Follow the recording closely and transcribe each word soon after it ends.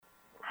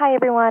Hi,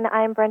 everyone.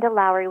 I'm Brenda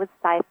Lowry with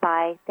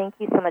Sci-Fi. Thank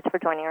you so much for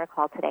joining our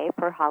call today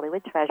for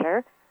Hollywood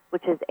Treasure,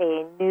 which is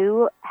a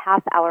new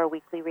half-hour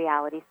weekly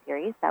reality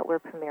series that we're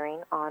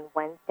premiering on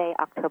Wednesday,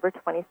 October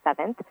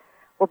 27th.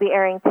 We'll be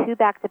airing 2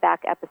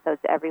 back-to-back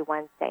episodes every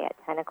Wednesday at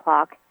 10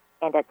 o'clock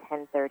and at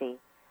 10:30.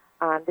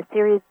 The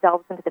series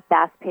delves into the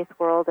fast-paced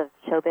world of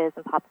showbiz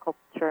and pop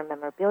culture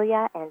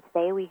memorabilia, and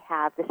today we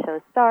have the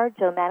show's star,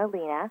 Joe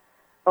Maddalena,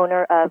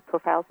 owner of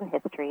Profiles in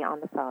History, on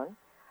the phone.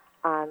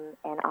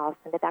 And I'll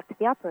send it back to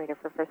the operator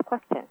for first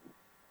question.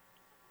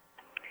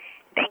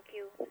 Thank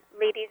you.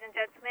 Ladies and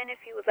gentlemen, if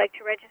you would like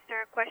to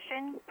register a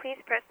question, please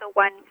press the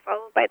 1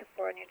 followed by the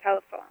 4 on your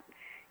telephone.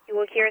 You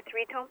will hear a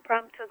 3-tone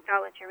prompt to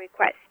acknowledge your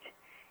request.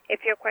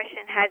 If your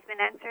question has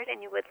been answered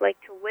and you would like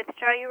to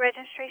withdraw your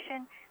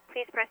registration,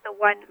 please press the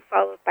 1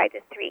 followed by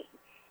the 3.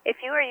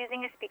 If you are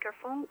using a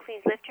speakerphone,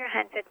 please lift your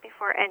handset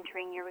before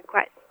entering your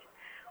request.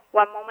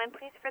 One moment,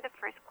 please, for the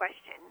first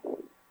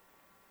question.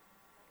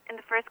 And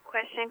the first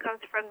question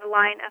comes from the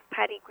line of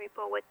Patty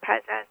Griepo with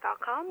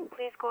Pazaz.com.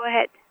 Please go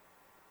ahead.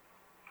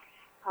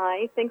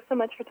 Hi. Thanks so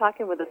much for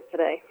talking with us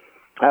today.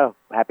 Oh,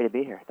 happy to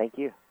be here. Thank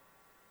you.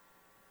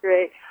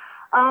 Great.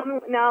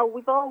 Now,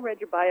 we've all read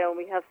your bio, and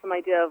we have some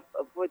idea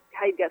of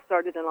how you got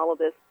started in all of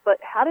this. But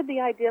how did the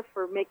idea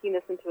for making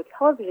this into a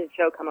television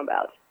show come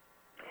about?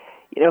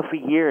 For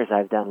years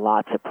I've done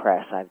lots of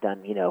press. I've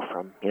done,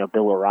 from,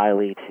 Bill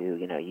O'Reilly to,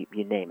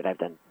 you name it. I've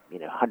done,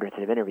 hundreds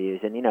of interviews.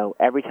 And,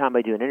 every time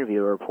I do an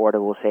interview, a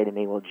reporter will say to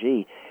me, well,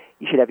 gee,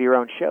 you should have your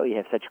own show. You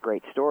have such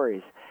great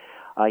stories.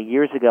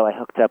 Years ago, I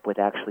hooked up with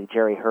actually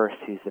Jerry Hurst,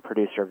 who's the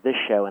producer of this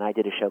show, and I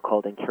did a show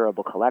called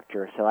Incurable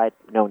Collector. So I'd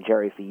known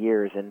Jerry for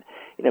years. And,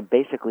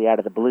 basically out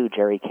of the blue,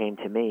 Jerry came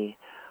to me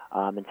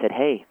and said,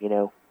 hey,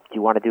 do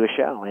you want to do a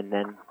show? And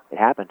then it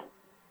happened.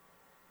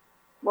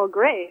 Well,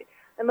 great.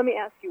 And let me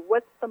ask you,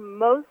 what's the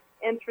most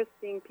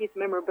interesting piece of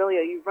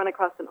memorabilia you've run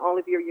across in all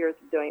of your years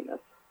of doing this?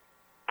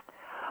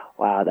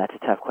 Wow, that's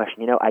a tough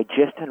question. I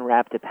just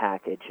unwrapped a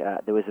package.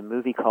 There was a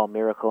movie called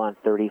Miracle on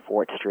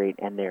 34th Street,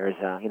 and there's,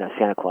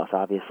 Santa Claus,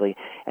 obviously,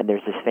 and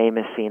there's this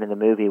famous scene in the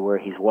movie where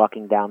he's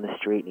walking down the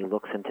street and he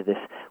looks into this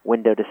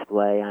window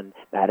display on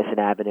Madison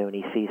Avenue, and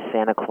he sees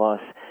Santa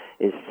Claus'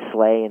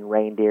 sleigh and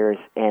reindeers,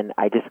 and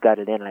I just got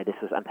it in, and I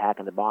just was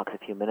unpacking the box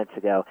a few minutes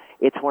ago.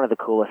 It's one of the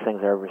coolest things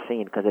I've ever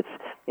seen because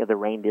it's, the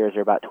reindeers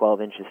are about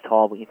 12 inches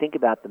tall. When you think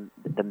about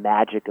the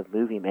magic of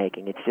movie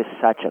making, it's just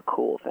such a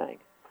cool thing.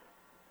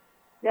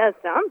 Yeah, it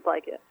sounds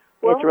like it.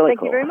 Well, it's really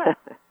thank cool. you very much.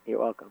 You're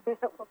welcome. And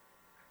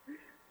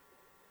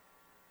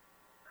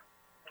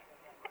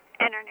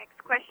our next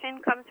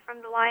question comes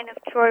from the line of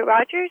Troy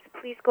Rogers.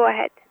 Please go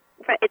ahead.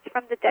 It's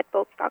from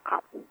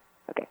thedeadbolts.com.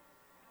 Okay.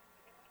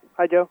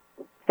 Hi, Joe.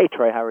 Hey,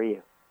 Troy. How are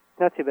you?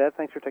 Not too bad.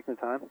 Thanks for taking the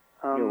time.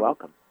 You're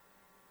welcome.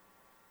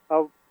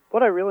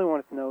 What I really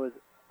wanted to know is,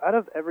 out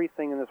of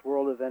everything in this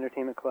world of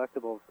entertainment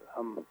collectibles,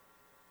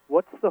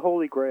 what's the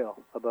holy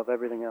grail above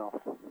everything else?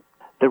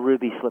 The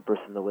ruby slippers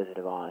from the Wizard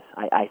of Oz.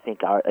 I think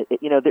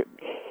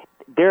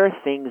there are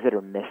things that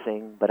are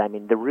missing, but I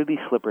mean the ruby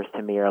slippers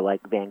to me are like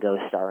Van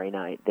Gogh's Starry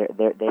Night.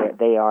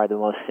 They are the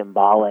most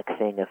symbolic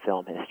thing of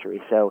film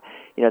history. So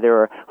there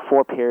are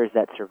 4 pairs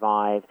that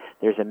survive.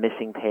 There's a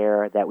missing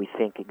pair that we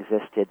think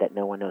existed that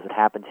no one knows what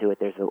happened to it.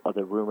 There's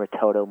the rumor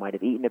Toto might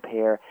have eaten a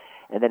pair.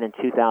 And then in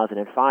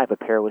 2005, a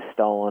pair was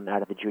stolen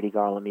out of the Judy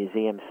Garland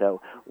Museum.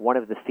 So one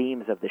of the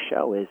themes of the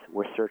show is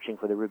we're searching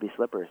for the ruby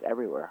slippers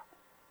everywhere.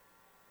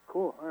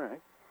 Cool. All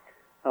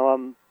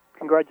right.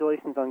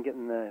 Congratulations on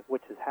getting the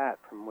witch's hat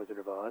from Wizard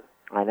of Oz.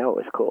 I know, it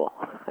was cool.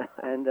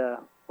 And,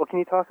 can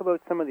you talk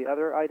about some of the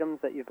other items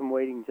that you've been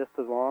waiting just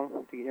as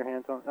long to get your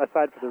hands on,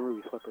 aside from the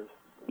ruby slippers?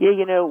 Yeah,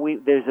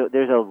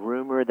 there's a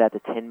rumor that the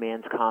Tin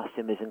Man's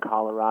costume is in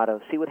Colorado.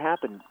 See, what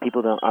happened,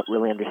 people don't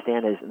really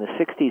understand, is in the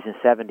 60s and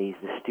 70s,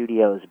 the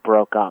studios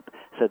broke up.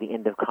 So the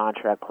end of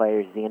contract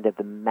players, the end of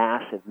the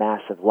massive,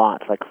 massive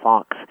lots, like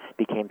Fox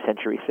became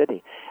Century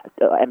City.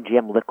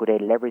 MGM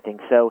liquidated everything.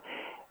 So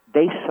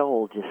they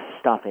sold just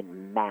stuff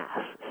in mass.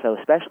 So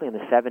especially in the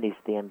 70s,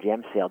 the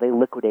MGM sale, they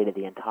liquidated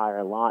the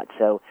entire lot.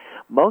 So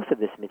most of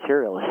this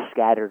material is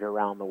scattered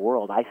around the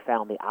world. I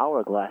found the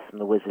hourglass from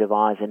the Wizard of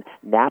Oz in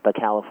Napa,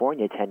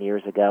 California 10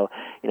 years ago.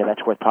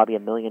 That's worth probably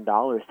 $1 million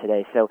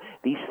today. So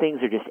these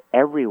things are just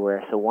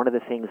everywhere. So one of the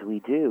things we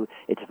do,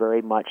 it's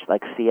very much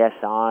like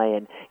CSI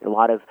and a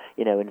lot of,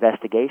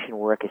 investigation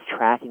work is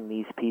tracking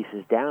these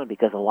pieces down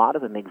because a lot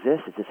of them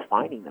exist. It's just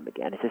finding them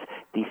again. It's just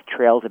these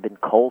trails have been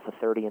cold for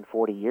 30 and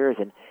 40 years,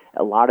 and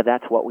a lot of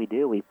that's what we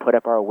do. We put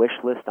up our wish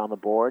list on the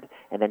board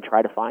and then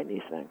try to find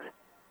these things.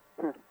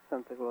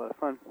 Sounds like a lot of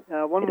fun. It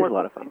is a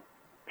lot of fun.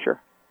 Sure.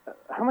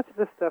 How much of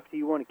this stuff do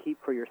you want to keep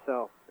for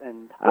yourself?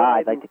 And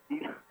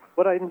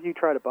what items do you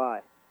try to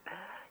buy?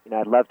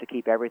 I'd love to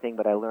keep everything,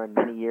 but I learned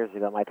many years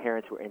ago, my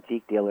parents were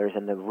antique dealers,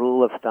 and the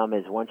rule of thumb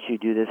is once you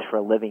do this for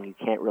a living, you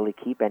can't really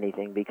keep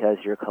anything because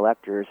your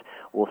collectors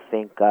will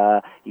think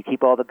you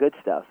keep all the good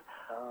stuff.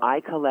 I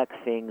collect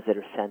things that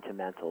are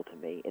sentimental to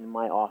me. In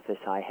my office,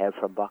 I have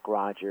from Buck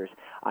Rogers,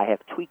 I have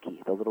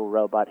Tweaky, the little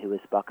robot who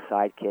is Buck's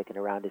sidekick, and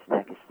around his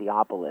neck is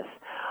Theopolis.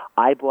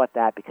 I bought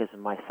that because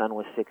when my son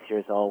was 6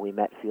 years old, we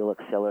met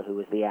Felix Siller, who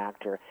was the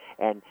actor,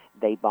 and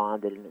they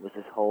bonded, and it was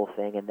this whole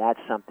thing, and that's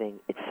something,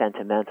 it's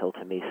sentimental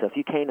to me. So if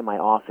you came to my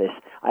office,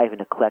 I have an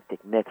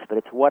eclectic mix, but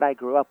it's what I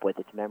grew up with.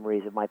 It's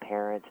memories of my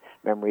parents,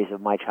 memories of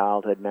my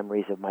childhood,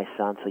 memories of my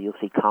son. So you'll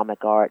see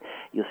comic art,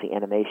 you'll see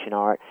animation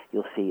art,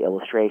 you'll see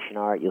illustration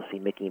art, you'll see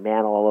Mickey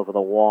Mantle all over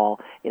the wall.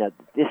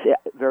 This is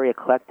very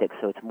eclectic,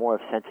 so it's more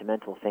of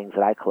sentimental things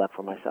that I collect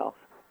for myself.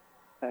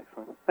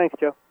 Excellent. Thanks,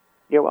 Joe.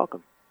 You're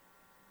welcome.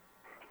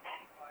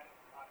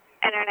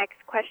 And our next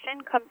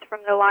question comes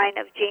from the line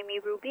of Jamie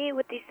Ruby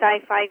with the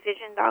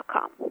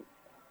SciFiVision.com. Hey,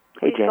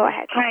 Please Jamie. go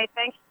ahead. Hi,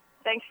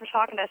 thanks for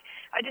talking to us.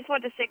 I just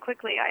wanted to say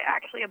quickly, I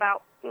actually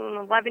about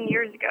 11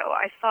 years ago,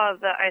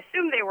 I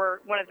assumed they were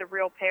one of the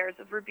real pairs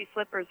of ruby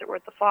slippers that were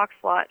at the Fox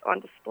lot on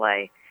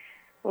display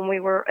when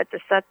we were at the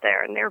set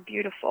there, and they're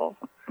beautiful.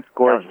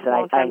 Gorgeous.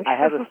 I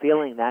have a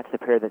feeling that's the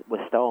pair that was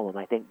stolen.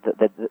 I think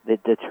the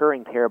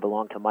deterring pair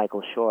belonged to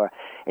Michael Shore.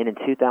 And in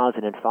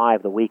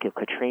 2005, the week of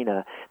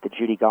Katrina, the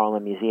Judy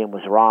Garland Museum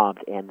was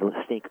robbed, and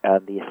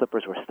the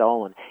slippers were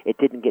stolen. It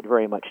didn't get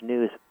very much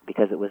news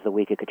because it was the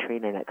week of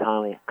Katrina, and it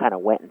kind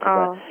of went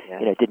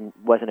into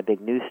wasn't a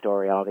big news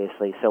story,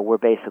 obviously. So we're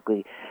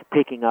basically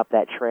picking up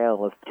that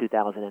trail of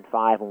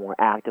 2005, and we're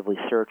actively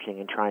searching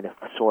and trying to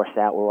source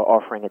that. We're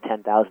offering a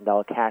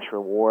 $10,000 cash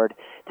reward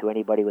to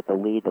anybody with a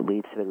lead that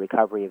leads to the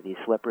recovery of these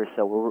slippers.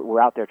 So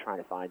we're out there trying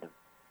to find them.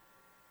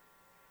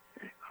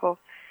 Cool.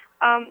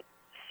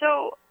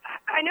 So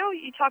I know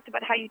you talked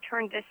about how you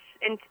turned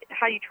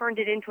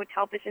it into a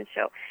television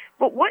show,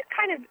 but what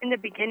kind of in the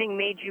beginning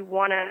made you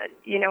want to?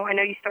 I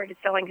know you started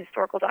selling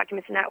historical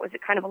documents, and that was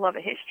it kind of a love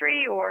of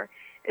history, or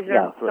is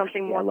there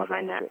something more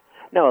behind that?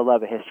 No, a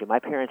love of history. My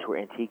parents were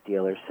antique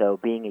dealers, so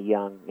being a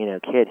young,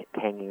 kid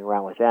hanging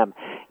around with them,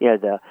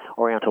 the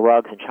Oriental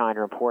rugs and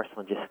china and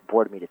porcelain just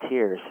bored me to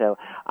tears. So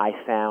I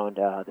found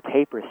the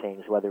paper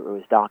things, whether it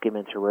was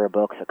documents or rare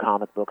books or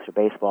comic books or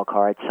baseball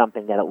cards,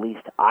 something that at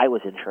least I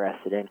was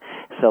interested in.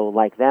 So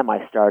like them,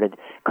 I started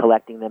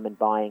collecting them and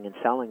buying and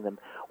selling them.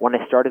 When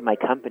I started my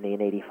company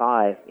in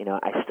 '85,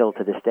 I still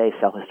to this day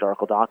sell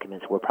historical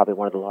documents. We're probably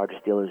one of the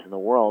largest dealers in the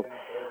world.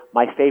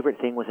 My favorite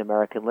thing was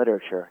American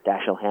literature,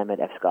 Dashiell Hammett,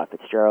 F. Scott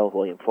Fitzgerald,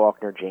 William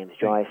Faulkner, James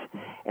Joyce,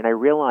 and I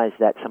realized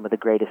that some of the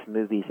greatest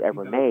movies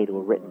ever made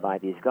were written by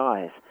these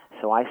guys.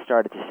 So I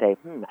started to say,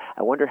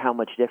 I wonder how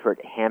much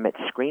different Hammett's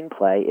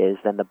screenplay is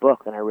than the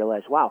book. Then I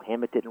realized, wow,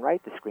 Hammett didn't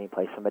write the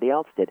screenplay, somebody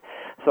else did.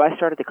 So I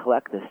started to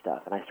collect this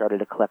stuff, and I started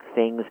to collect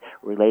things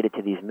related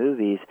to these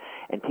movies,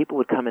 and people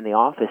would come in the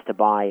office to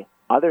buy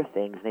other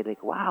things, and they'd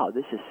think, wow,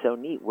 this is so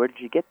neat. Where did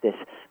you get this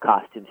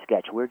costume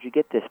sketch? Where did you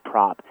get this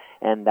prop?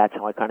 And that's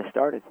how I kind of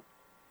started.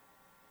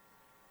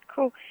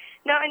 Cool.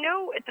 Now, I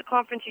know at the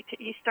conference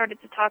you started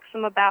to talk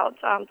some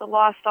about the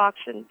lost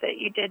auction that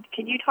you did.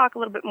 Can you talk a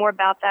little bit more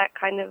about that,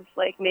 kind of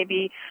like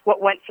maybe what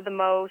went for the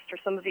most or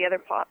some of the other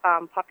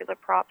popular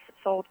props that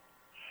sold?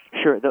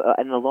 Sure.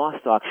 In the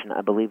lost auction,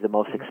 I believe the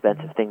most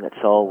expensive thing that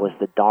sold was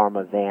the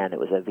Dharma van. It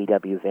was a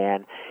VW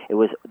van. It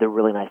was the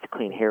really nice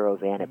Clean Hero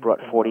van. It brought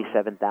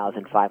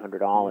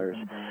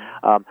 $47,500.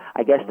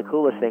 I guess the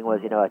coolest thing was,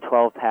 a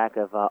 12-pack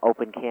of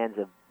open cans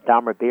of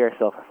Dahmer beer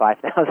sold for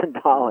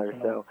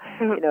 $5,000. So,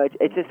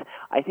 it's just,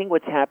 I think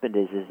what's happened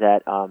is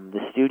that the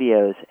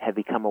studios have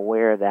become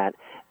aware that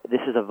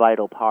this is a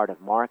vital part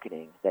of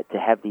marketing, that to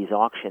have these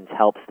auctions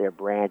helps their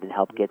brand and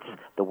help gets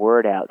the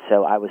word out.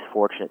 So I was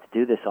fortunate to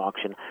do this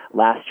auction.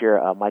 Last year,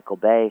 Michael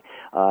Bay,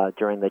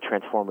 during the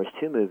Transformers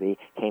 2 movie,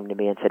 came to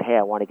me and said, hey,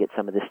 I want to get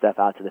some of this stuff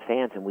out to the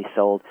fans, and we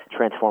sold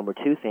Transformer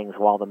 2 things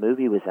while the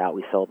movie was out.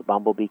 We sold the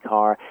Bumblebee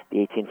car,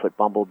 the 18-foot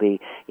Bumblebee,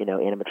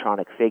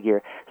 animatronic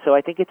figure. So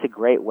I think it's a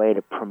great way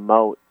to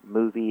promote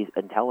movies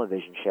and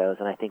television shows,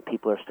 and I think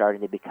people are starting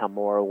to become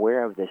more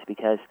aware of this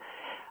because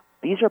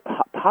these are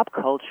pop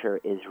culture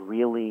is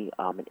really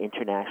an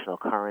international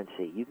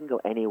currency. You can go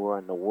anywhere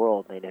in the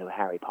world and they know who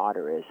Harry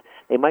Potter is.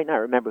 They might not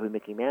remember who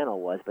Mickey Mantle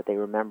was, but they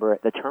remember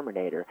the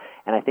Terminator.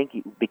 And I think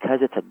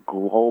because it's a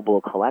global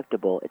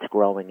collectible, it's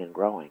growing and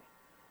growing.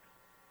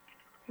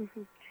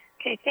 Mm-hmm.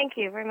 Okay, thank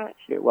you very much.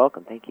 You're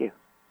welcome. Thank you.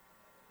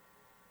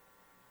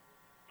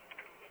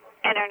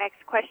 And our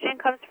next question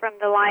comes from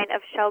the line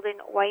of Sheldon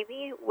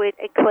Wybe with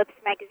Eclipse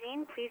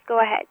Magazine. Please go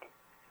ahead.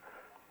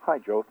 Hi,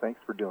 Joe. Thanks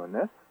for doing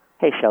this.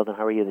 Hey, Sheldon.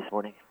 How are you this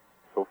morning?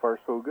 So far,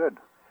 so good.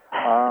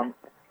 Now,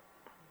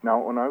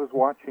 when I was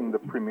watching the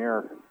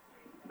premiere,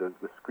 the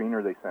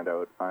screener they sent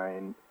out,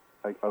 I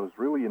was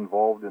really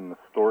involved in the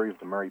story of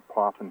the Mary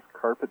Poppins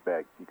carpet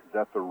bag because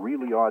that's a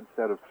really odd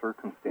set of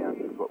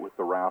circumstances, what with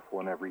the raffle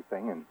and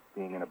everything and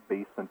being in a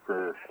basement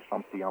for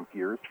umpty-ump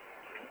years.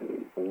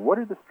 What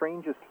are the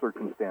strangest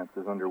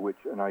circumstances under which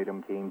an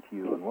item came to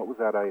you, and what was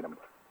that item?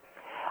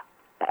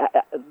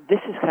 This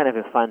is kind of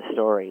a fun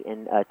story.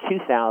 In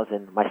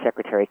 2000, my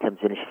secretary comes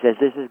in and she says,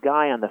 there's this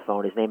guy on the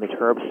phone. His name is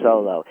Herb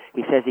Solo.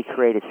 He says he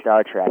created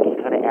Star Trek.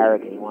 He's kind of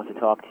arrogant. He wants to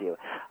talk to you.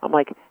 I'm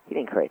like, He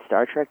didn't create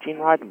Star Trek. Gene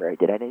Roddenberry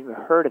did. I didn't even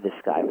heard of this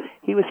guy.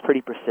 He was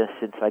pretty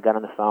persistent, so I got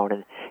on the phone,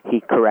 and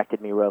he corrected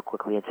me real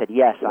quickly and said,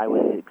 yes, I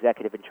was the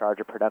executive in charge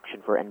of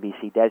production for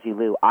NBC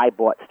Desilu. I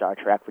bought Star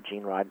Trek from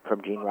Gene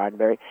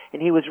Roddenberry,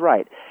 and he was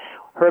right.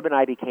 Herb and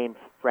I became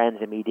friends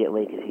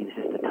immediately because he was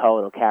just a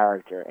total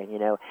character, and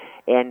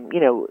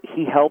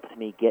he helped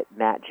me get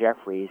Matt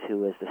Jeffries, who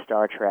was the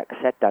Star Trek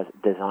set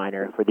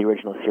designer for the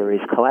original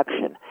series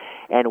collection.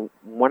 And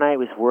when I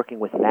was working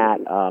with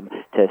Matt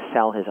to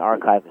sell his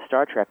archive of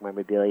Star Trek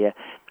memorabilia,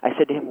 I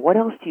said to him, "What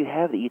else do you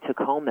have that you took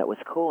home that was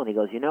cool?" And he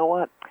goes, "You know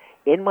what?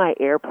 In my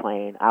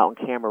airplane out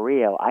in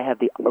Camarillo, I have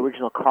the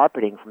original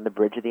carpeting from the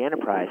bridge of the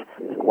Enterprise."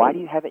 I'm like, "Why do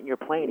you have it in your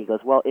plane?" He goes,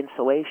 "Well,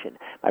 insulation.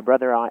 My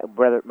brother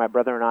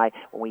and I,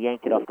 when we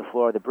yanked it off the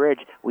floor of the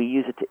bridge, we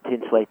use it to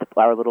insulate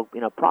our little,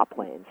 prop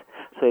planes."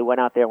 So we went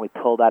out there and we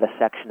pulled out a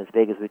section as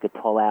big as we could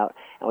pull out,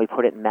 and we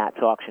put it in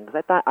Matt's auction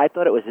because I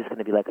thought it was just going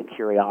to be like a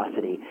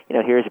curiosity.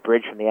 Here's a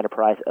bridge from the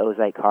Enterprise,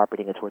 Ozite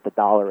carpeting. It's worth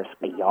 $1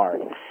 a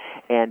yard,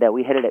 and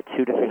we hit it at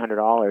 $200 to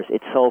 $300.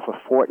 It sold for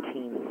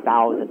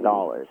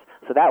 $14,000.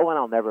 So that one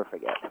I'll never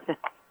forget.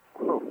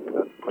 Oh,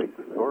 that's quite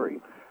the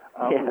story.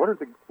 Yeah.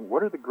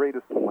 What are the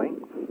greatest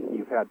lengths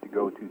you've had to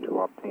go to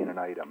obtain an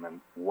item, and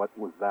what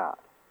was that?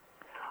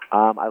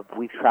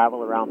 We've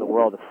traveled around the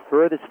world. The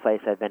furthest place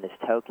I've been is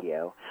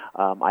Tokyo.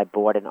 I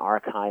bought an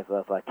archive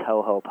of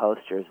Toho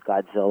posters,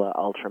 Godzilla,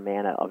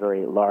 Ultraman, a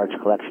very large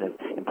collection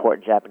of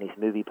important Japanese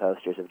movie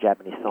posters of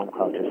Japanese film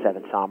culture,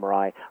 Seven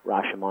Samurai,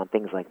 Rashomon,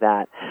 things like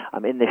that.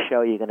 In the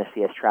show, you're going to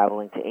see us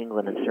traveling to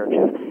England in search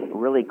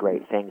of really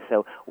great things.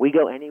 So we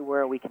go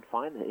anywhere we can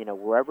find it.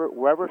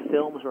 Wherever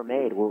films were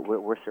made,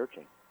 we're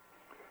searching.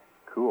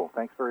 Cool.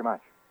 Thanks very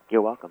much.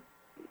 You're welcome.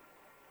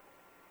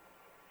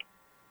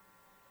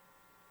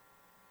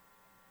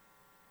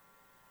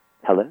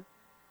 Hello?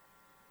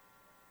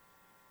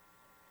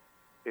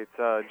 It's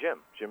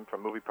Jim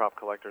from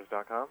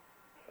MoviePropCollectors.com.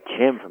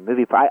 Jim from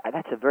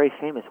that's a very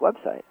famous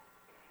website.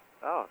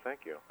 Oh, thank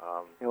you.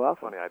 You're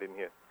welcome. Funny, I didn't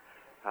hear.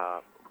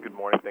 Good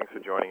morning. Thanks for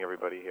joining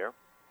everybody here.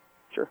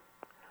 Sure.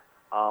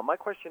 My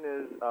question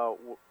is,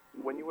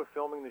 when you were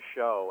filming the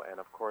show, and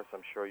of course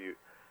I'm sure you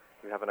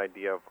have an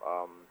idea of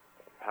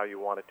how you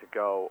want it to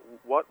go,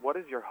 what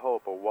is your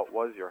hope, or what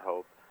was your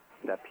hope,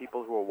 that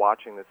people who are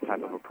watching this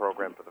type of a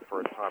program for the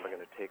first time are going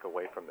to take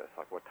away from this?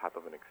 Like, what type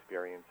of an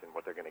experience and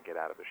what they're going to get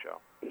out of the show?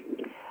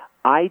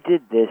 I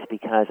did this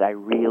because I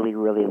really,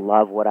 really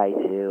love what I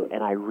do,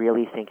 and I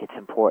really think it's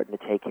important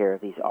to take care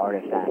of these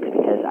artifacts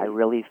because I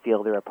really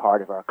feel they're a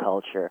part of our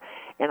culture.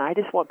 And I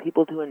just want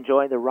people to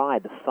enjoy the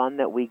ride, the fun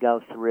that we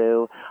go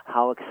through,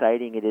 how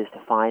exciting it is to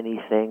find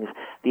these things,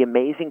 the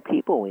amazing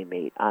people we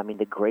meet. I mean,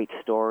 the great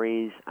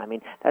stories. I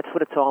mean, that's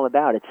what it's all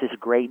about. It's this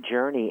great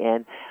journey,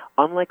 and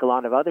unlike a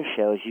lot of other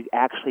shows, you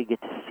actually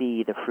get to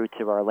see the fruits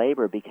of our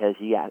labor because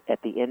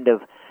at the end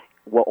of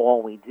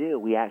all we do,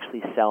 we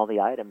actually sell the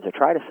items or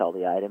try to sell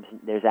the items.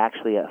 There's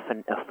actually a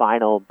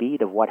final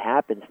beat of what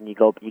happens, and you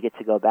get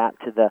to go back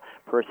to the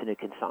person who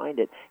consigned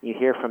it. You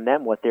hear from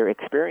them what their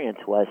experience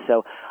was.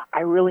 So I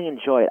really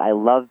enjoy it. I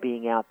love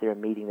being out there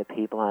and meeting the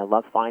people, and I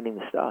love finding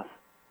the stuff.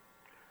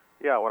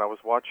 Yeah, when I was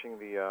watching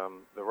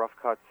the rough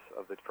cuts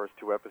of the first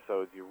two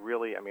episodes, you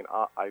really,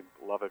 I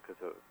love it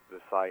because of the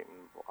site,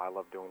 and I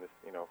love doing this,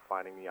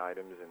 finding the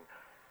items, and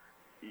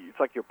it's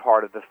like you're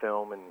part of the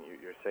film, and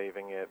you're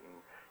saving it,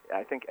 and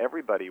I think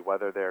everybody,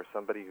 whether they're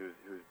somebody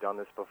who's done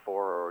this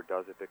before or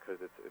does it because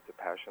it's a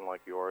passion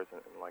like yours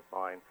and like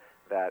mine,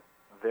 that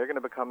they're going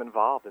to become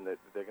involved and that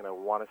they're going to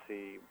want to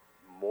see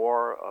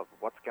more of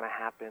what's going to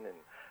happen, and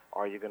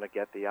are you going to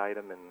get the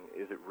item, and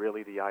is it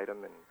really the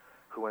item, and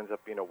who ends up,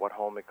 what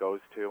home it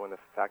goes to, and the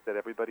fact that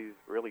everybody's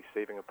really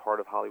saving a part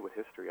of Hollywood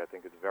history, I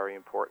think is very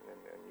important,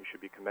 and you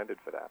should be commended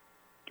for that.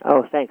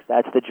 Oh, thanks.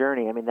 That's the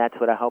journey. I mean, that's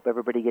what I hope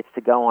everybody gets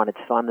to go on. It's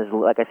fun.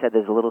 Like I said,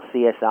 there's a little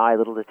CSI, a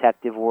little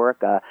detective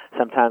work.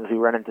 Sometimes we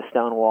run into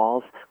stone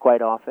walls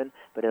quite often,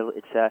 but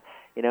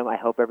I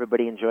hope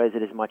everybody enjoys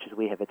it as much as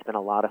we have. It's been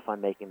a lot of fun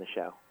making the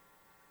show.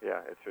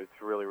 Yeah,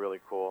 it's really, really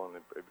cool,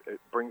 and it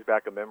brings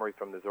back a memory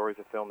from the Zori's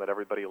a film that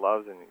everybody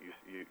loves, and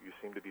you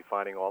seem to be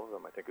finding all of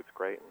them. I think it's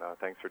great, and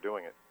thanks for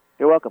doing it.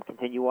 You're welcome.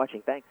 Continue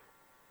watching. Thanks.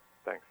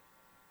 Thanks.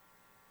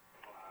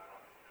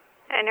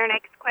 And our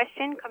next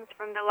question comes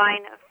from the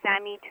line of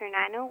Sammy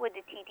Ternano with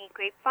the TD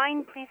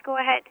Grapevine. Please go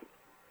ahead.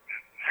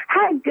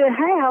 Hi, good.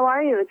 Hi, how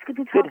are you? It's good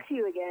to talk to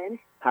you again.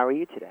 How are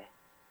you today?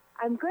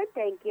 I'm good,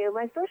 thank you.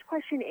 My first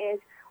question is,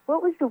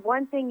 what was the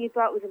one thing you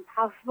thought was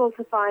impossible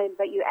to find,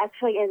 but you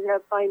actually ended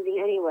up finding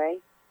anyway?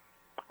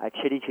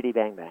 Chitty Chitty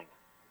Bang Bang.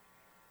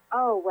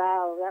 Oh,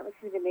 wow, that was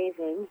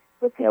amazing.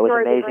 What's the it was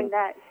story amazing. behind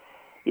that?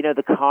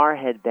 The car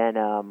had been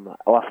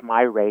off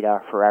my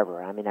radar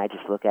forever. I mean, I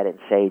just look at it and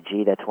say,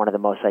 gee, that's one of the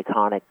most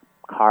iconic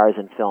cars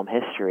in film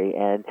history,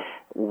 and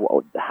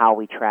how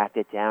we tracked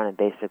it down. And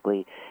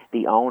basically,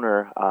 the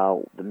owner,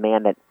 the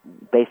man that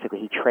basically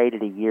he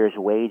traded a year's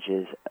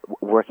wages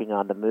working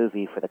on the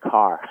movie for the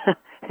car,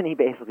 and he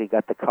basically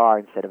got the car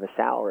instead of a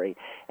salary.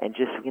 And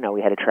just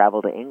we had to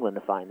travel to England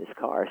to find this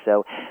car.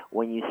 So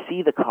when you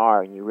see the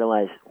car and you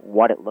realize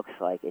what it looks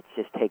like, it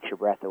just takes your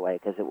breath away.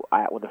 Because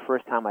the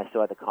first time I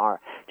saw the car,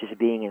 just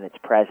being in its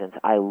presence,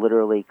 I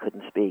literally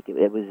couldn't speak.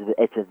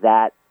 It's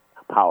that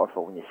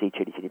powerful when you see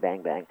Chitty Chitty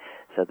Bang Bang.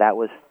 So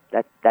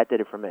that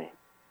did it for me.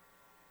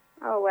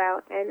 Oh, wow.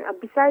 And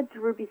besides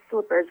Ruby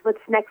Slippers, what's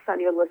next on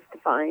your list to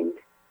find?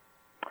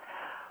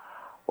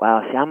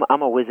 Wow, see,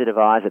 I'm a Wizard of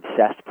Oz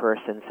obsessed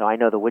person, so I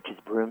know the Witch's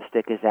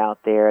Broomstick is out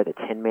there, the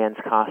Tin Man's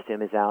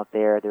costume is out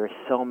there. There are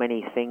so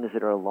many things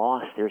that are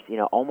lost. There's,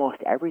 almost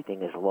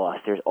everything is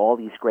lost. There's all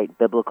these great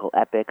biblical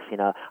epics.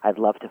 I'd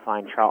love to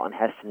find Charlton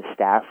Heston's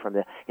staff from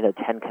the,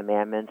 Ten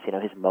Commandments,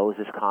 his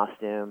Moses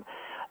costume.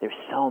 There's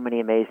so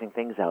many amazing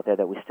things out there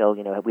that we still,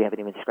 we haven't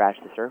even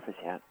scratched the surface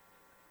yet.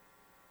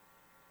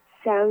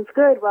 Sounds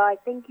good. Well, I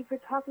thank you for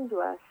talking to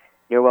us.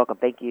 You're welcome.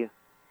 Thank you.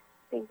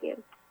 Thank you.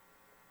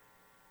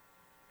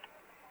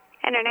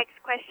 And our next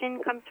question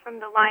comes from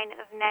the line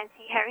of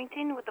Nancy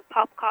Harrington with the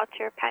Pop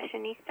Culture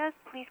Passionistas.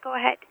 Please go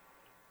ahead.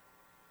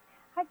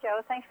 Hi,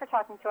 Joe. Thanks for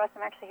talking to us.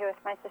 I'm actually here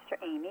with my sister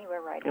Amy.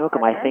 We're writing You're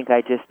welcome. partners. I think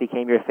I just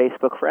became your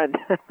Facebook friend.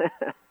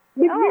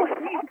 Oh,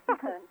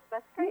 excellent.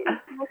 That's great.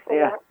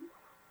 Yeah.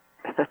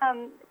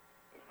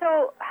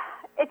 So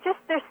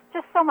there's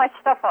just so much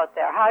stuff out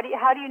there. How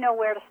do you know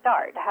where to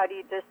start?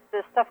 Does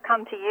this stuff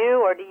come to you,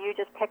 or do you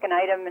just pick an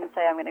item and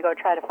say, I'm going to go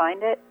try to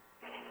find it?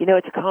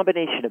 It's a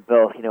combination of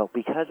both.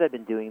 Because I've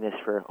been doing this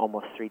for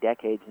almost 3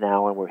 decades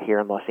now, and we're here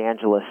in Los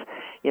Angeles,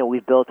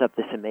 we've built up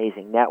this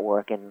amazing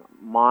network, and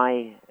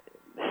my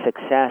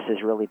success is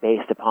really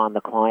based upon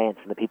the clients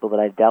and the people that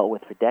I've dealt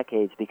with for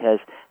decades, because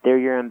they're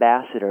your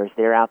ambassadors.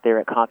 They're out there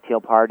at cocktail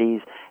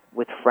parties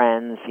with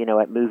friends,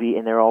 at movie,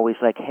 and they're always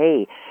like,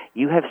 hey,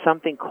 you have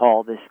something,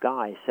 call this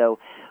guy. So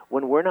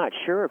when we're not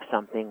sure of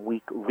something,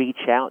 we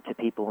reach out to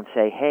people and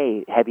say,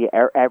 hey, have you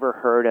ever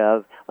heard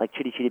of, like,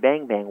 Chitty Chitty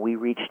Bang Bang? We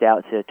reached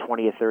out to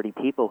 20 or 30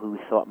 people who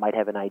thought might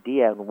have an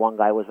idea, and one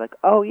guy was like,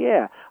 oh,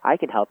 yeah, I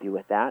can help you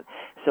with that.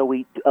 So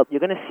you're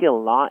going to see a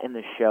lot in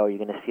the show.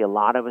 You're going to see a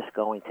lot of us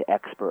going to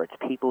experts,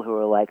 people who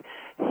are like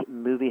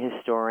movie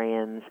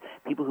historians,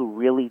 people who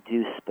really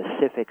do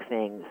specific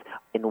things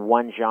in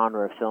one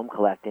genre of film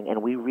collecting,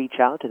 and we reach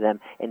out to them,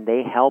 and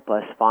they help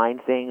us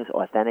find things,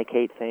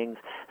 authenticate things.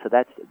 So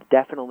that's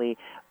definitely,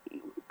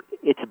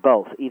 it's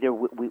both. Either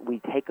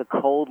we take a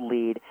cold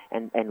lead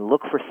and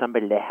look for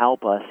somebody to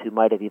help us who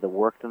might have either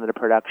worked in the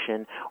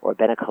production or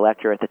been a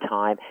collector at the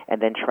time,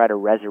 and then try to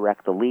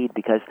resurrect the lead,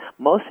 because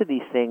most of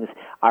these things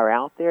are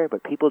out there,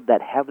 but people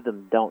that have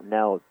them don't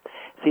know.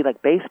 See,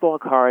 like baseball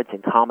cards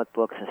and comic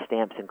books and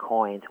stamps and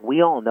coins,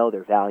 we all know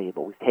they're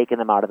valuable. We've taken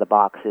them out of the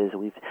boxes.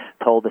 We've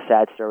told the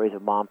sad stories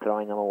of mom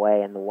throwing them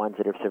away, and the ones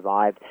that have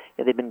survived,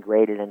 they've been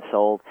graded and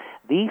sold.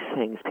 These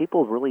things,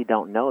 people really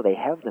don't know they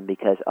have them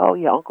because, oh,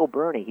 yeah, Uncle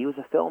Bernie, he was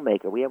a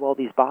filmmaker. We have all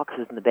these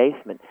boxes in the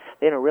basement.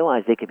 They don't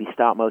realize they could be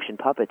stop-motion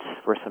puppets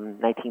for some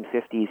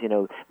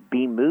 1950s,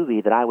 B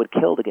movie that I would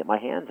kill to get my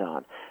hands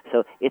on.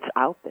 So it's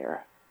out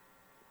there.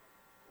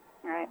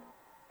 Right.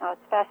 Oh,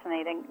 it's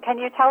fascinating. Can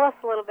you tell us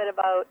a little bit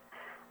about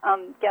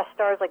guest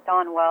stars like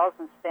Dawn Wells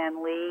and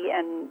Stan Lee,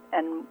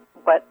 and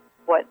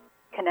what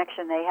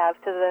connection they have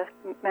to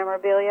the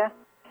memorabilia?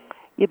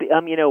 Yeah,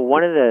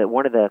 one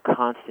of the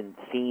constant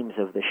themes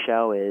of the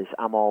show is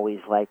I'm always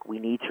like, we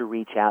need to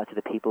reach out to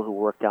the people who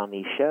worked on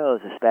these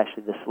shows,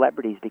 especially the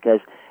celebrities, because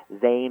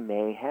they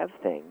may have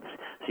things.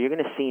 So you're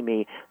going to see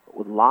me.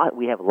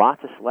 We have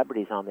lots of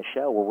celebrities on the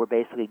show where we're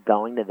basically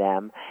going to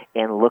them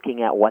and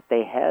looking at what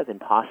they have and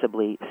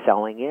possibly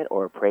selling it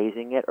or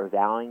appraising it or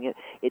valuing it.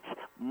 It's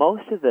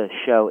most of the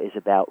show is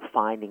about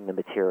finding the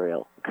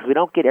material, because we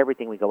don't get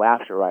everything we go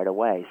after right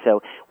away.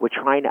 So we're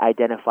trying to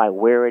identify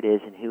where it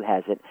is and who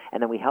has it,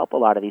 and then we help a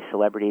lot of these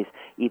celebrities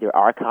either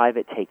archive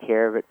it, take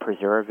care of it,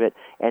 preserve it,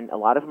 and a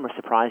lot of them are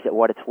surprised at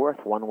what it's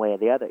worth one way or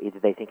the other. Either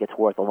they think it's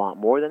worth a lot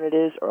more than it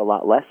is or a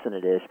lot less than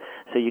it is.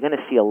 So you're going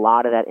to see a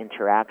lot of that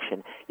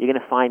interaction. You're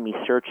going to find me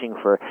searching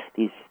for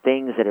these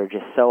things that are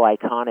just so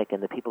iconic,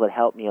 and the people that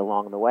help me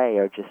along the way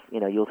are just,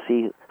 you'll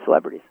see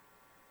celebrities.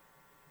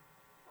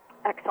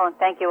 Excellent.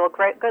 Thank you. Well,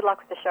 great. Good luck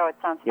with the show. It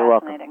sounds You're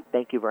fascinating. Welcome.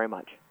 Thank you very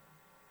much.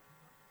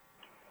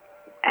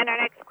 And our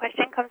next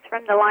question comes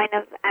from the line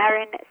of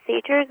Aaron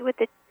Sagers with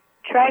the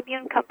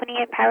Tribune Company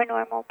and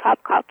Paranormal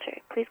Pop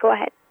Culture. Please go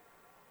ahead.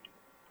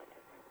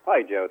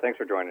 Hi, Joe. Thanks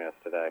for joining us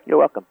today. You're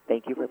welcome.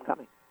 Thank you for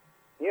coming.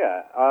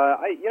 Yeah.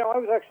 I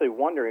was actually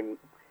wondering,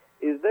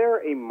 is there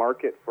a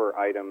market for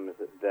items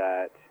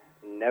that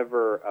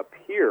never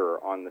appear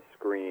on the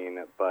screen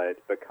but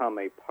become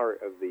a part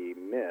of the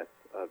myth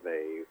of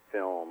a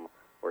film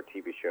or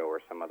TV show or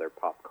some other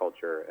pop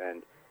culture?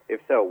 And if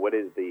so, what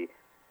is the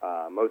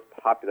most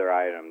popular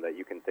item that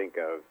you can think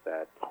of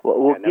that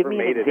well never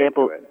made it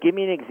into it. Give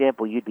me an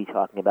example you'd be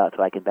talking about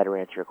so I can better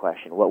answer your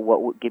question.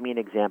 Give me an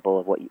example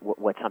of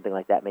what something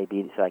like that may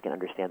be so I can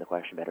understand the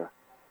question better.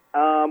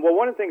 Well,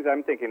 one of the things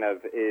I'm thinking of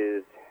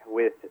is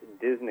with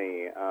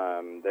Disney.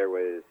 There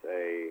was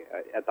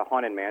at the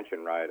Haunted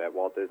Mansion ride at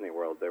Walt Disney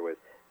World. There was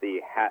the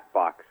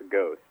Hatbox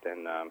Ghost,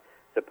 and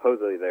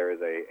supposedly there is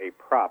a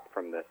prop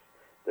from this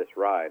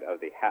ride of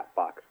the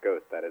Hatbox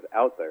Ghost that is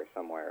out there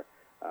somewhere,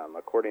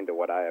 according to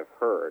what I have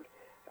heard.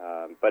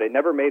 But it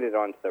never made it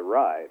onto the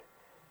ride,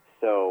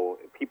 so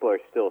people are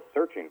still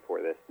searching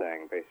for this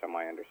thing, based on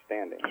my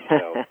understanding.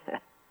 So,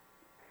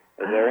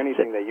 is there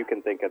anything that you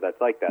can think of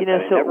that's like that? That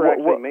it never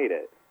actually made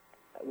it?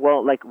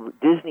 Well, like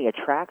Disney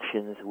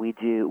attractions,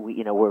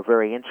 we're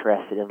very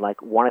interested in.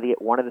 Like one of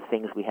the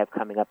things we have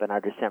coming up in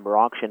our December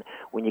auction,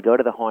 when you go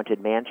to the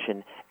Haunted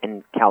Mansion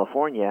in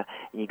California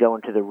and you go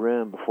into the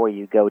room before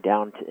you go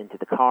down into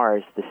the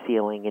cars, the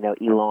ceiling,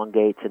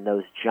 elongates and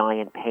those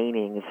giant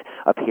paintings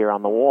appear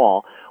on the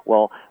wall.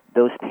 Well,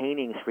 those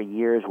paintings for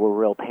years were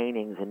real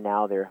paintings, and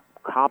now they're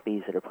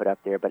copies that are put up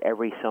there, but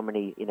every so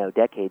many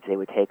decades they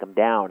would take them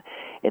down.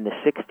 In the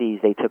 60s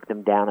they took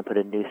them down and put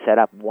a new set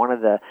up. One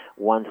of the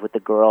ones with the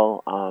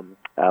girl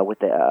with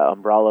the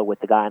umbrella with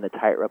the guy on the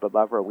tightrope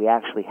above her, we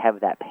actually have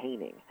that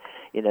painting.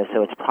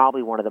 So it's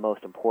probably one of the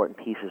most important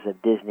pieces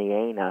of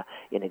Disney-ana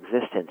in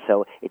existence.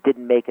 So it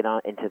didn't make it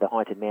into the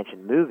Haunted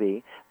Mansion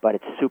movie, but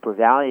it's super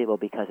valuable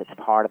because it's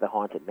part of the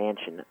Haunted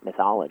Mansion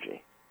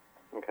mythology.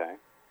 Okay.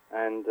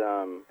 And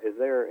is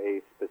there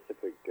a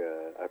specific,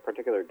 a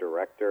particular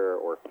director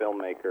or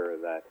filmmaker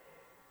that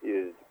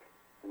is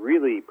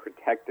really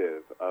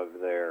protective of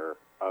their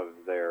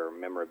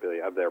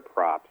memorabilia, of their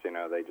props?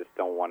 They just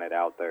don't want it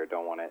out there,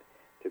 don't want it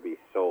to be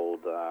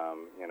sold,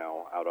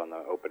 out on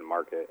the open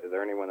market. Is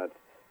there anyone that's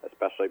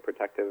especially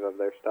protective of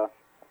their stuff?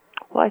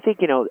 Well, I think,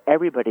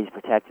 everybody's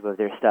protective of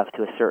their stuff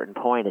to a certain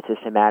point. It's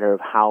just a matter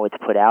of how it's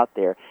put out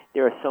there.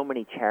 There are so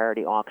many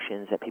charity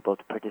auctions that people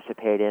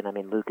participate in. I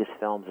mean,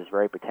 Lucasfilms is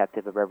very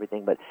protective of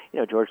everything, but,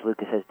 George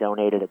Lucas has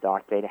donated a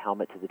Darth Vader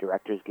helmet to the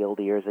Directors Guild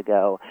years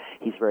ago.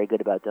 He's very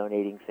good about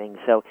donating things.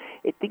 So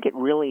I think it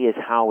really is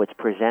how it's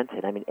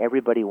presented. I mean,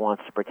 everybody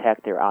wants to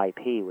protect their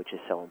IP, which is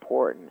so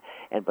important,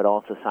 but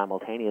also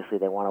simultaneously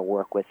they want to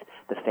work with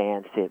the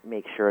fans to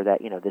make sure that,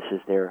 this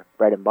is their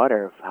bread and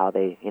butter of how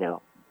they,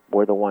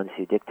 we're the ones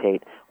who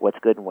dictate what's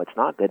good and what's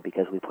not good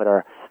because we put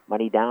our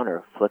money down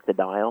or flick the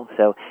dial.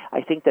 So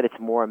I think that it's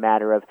more a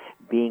matter of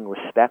being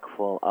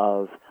respectful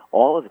of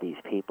all of these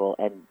people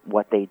and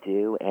what they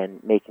do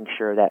and making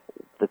sure that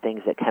the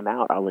things that come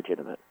out are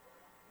legitimate.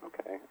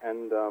 Okay.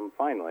 And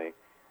finally,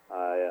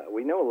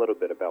 we know a little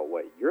bit about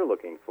what you're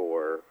looking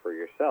for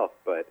yourself,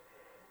 but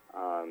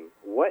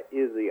what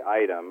is the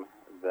item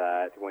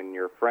that when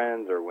your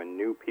friends or when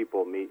new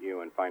people meet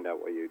you and find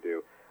out what you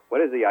do, what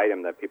is the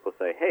item that people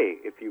say, hey,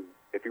 if you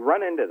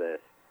run into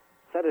this,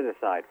 set it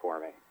aside for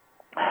me?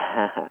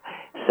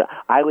 So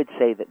I would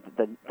say that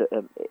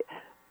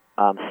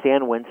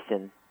Stan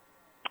Winston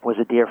was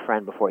a dear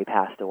friend before he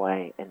passed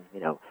away, and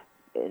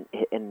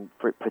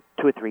for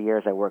 2 or 3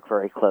 years I worked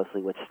very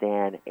closely with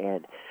Stan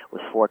and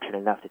was fortunate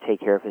enough to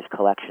take care of his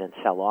collection and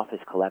sell off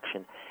his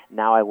collection.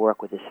 Now I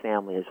work with his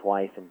family, his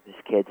wife and his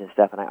kids and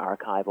stuff, and I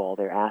archive all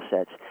their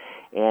assets.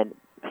 And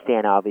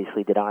Stan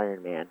obviously did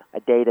Iron Man. A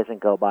day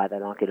doesn't go by that I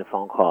don't get a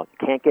phone call.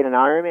 Can't get an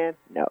Iron Man?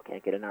 No,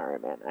 can't get an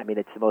Iron Man. I mean,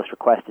 it's the most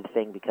requested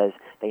thing because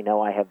they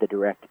know I have the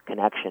direct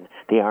connection.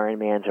 The Iron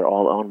Mans are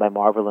all owned by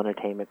Marvel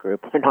Entertainment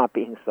Group. They're not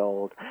being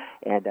sold,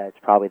 and it's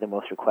probably the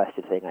most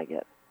requested thing I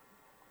get.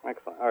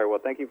 Excellent. All right, well,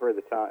 thank you for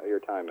your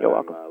time. You're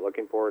welcome. I'm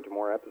looking forward to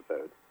more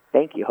episodes.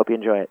 Thank you. Hope you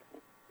enjoy it.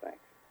 Thanks.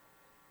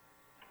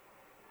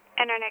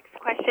 And our next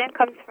question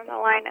comes from the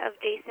line of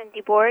Jason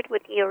DeBoard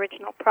with The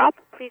Original Prop.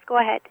 Please go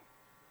ahead.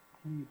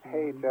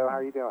 Hey, Joe, how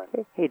are you doing?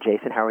 Hey,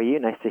 Jason, how are you?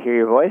 Nice to hear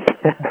your voice.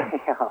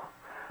 Yeah.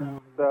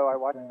 So I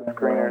watched the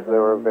screeners. They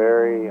were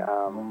very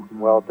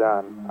well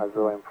done. I was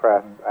really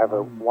impressed. I have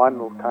one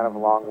kind of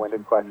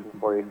long-winded question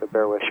for you, so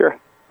bear with me. Sure.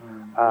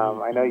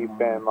 I know you've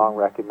been long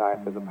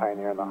recognized as a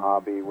pioneer in the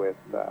hobby with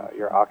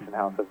your auction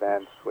house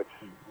events, which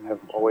have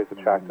always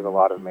attracted a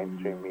lot of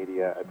mainstream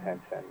media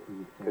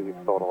attention because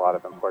you've sold a lot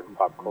of important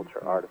pop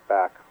culture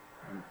artifacts.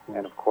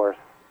 And, of course,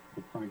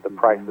 the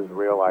price is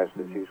realized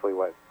is usually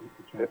what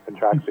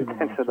attracts the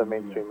attention of the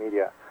mainstream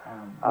media.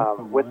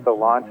 With the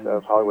launch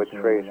of Hollywood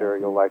Treasure,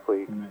 you'll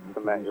likely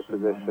cement your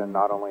position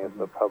not only as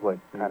the public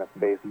kind of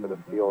face for the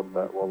field,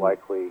 but will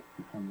likely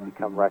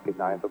become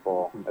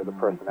recognizable as a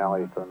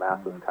personality to the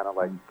masses, kind of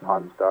like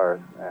Pawn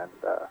Stars and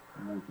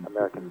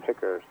American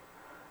Pickers.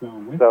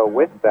 So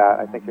with that,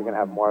 I think you're going to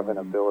have more of an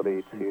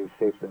ability to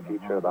shape the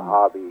future of the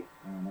hobby,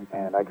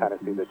 and I kind of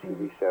see the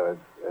TV show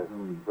as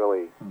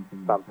really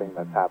something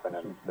that's happened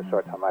in the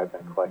short time I've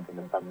been collecting,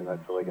 is something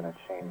that's really going to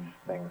change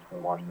things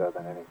more so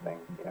than anything,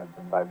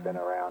 since I've been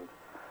around.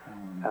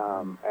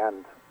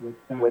 And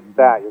with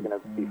that, you're going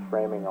to be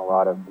framing a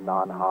lot of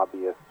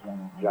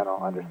non-hobbyists'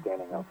 general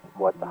understanding of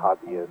what the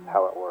hobby is,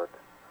 how it works,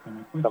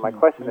 So my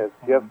question is,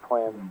 do you have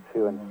plans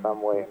to in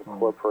some way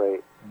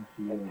incorporate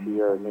into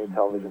your new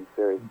television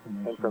series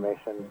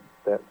information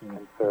that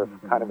can serve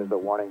kind of as a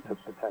warning to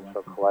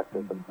potential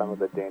collectors of some of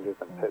the dangers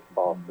and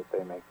pitfalls that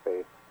they may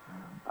face,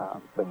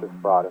 such as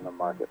fraud in the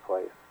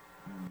marketplace?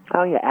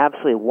 Oh yeah,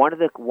 absolutely. One of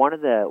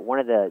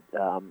the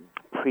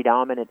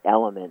predominant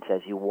elements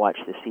as you watch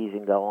the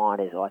season go on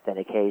is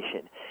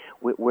authentication.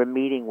 We're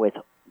meeting with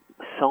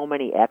so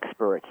many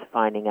experts,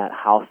 finding out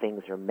how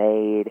things are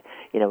made,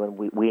 and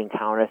we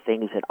encounter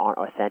things that aren't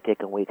authentic,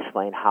 and we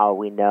explain how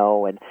we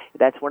know, and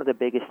that's one of the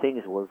biggest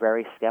things. We're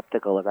very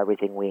skeptical of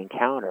everything we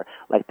encounter.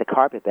 Like the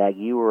carpet bag,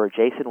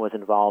 Jason was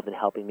involved in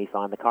helping me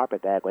find the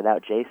carpet bag.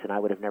 Without Jason, I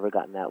would have never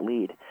gotten that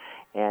lead.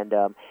 And,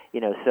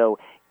 so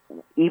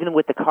even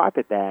with the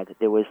carpet bag,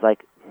 there was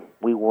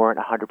we weren't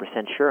 100%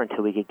 sure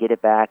until we could get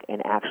it back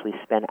and actually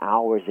spend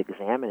hours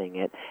examining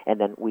it, and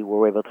then we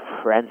were able to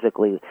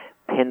forensically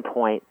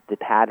pinpoint the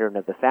pattern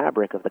of the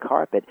fabric of the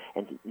carpet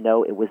and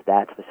know it was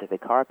that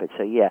specific carpet.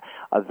 So yeah,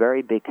 a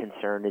very big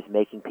concern is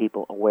making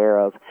people aware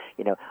of,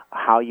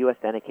 how you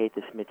authenticate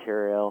this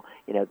material,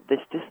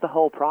 just the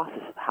whole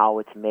process of how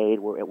it's made.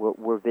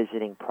 We're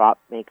visiting prop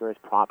makers,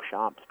 prop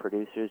shops,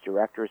 producers,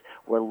 directors.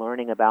 We're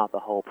learning about the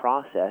whole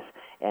process,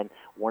 and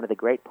one of the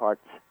great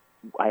parts,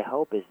 I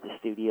hope, is the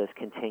studio's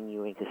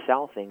continuing to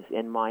sell things.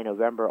 In my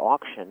November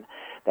auction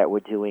that we're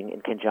doing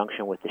in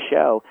conjunction with the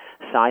show,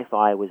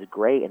 Sci-Fi was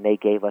great, and they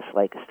gave us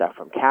stuff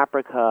from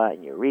Caprica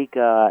and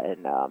Eureka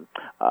and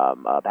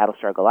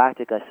Battlestar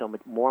Galactica. So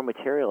much more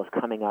material is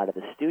coming out of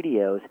the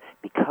studios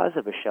because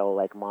of a show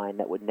like mine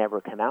that would never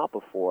come out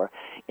before.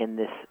 In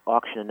this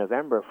auction in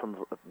November, from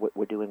what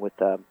we're doing with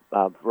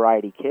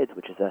Variety Kids,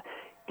 which is a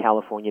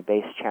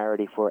California-based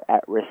charity for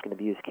at-risk and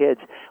abused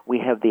kids, we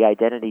have the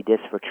identity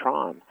disc for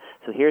Tron.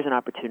 So here's an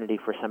opportunity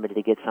for somebody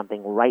to get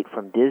something right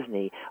from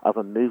Disney of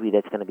a movie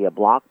that's going to be a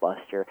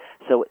blockbuster.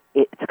 So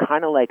it's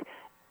kind of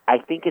I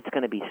think it's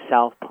going to be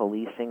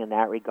self-policing in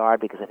that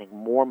regard, because I think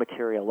more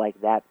material like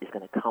that is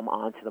going to come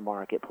onto the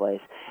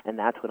marketplace, and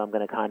that's what I'm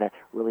going to kind of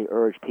really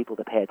urge people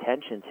to pay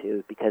attention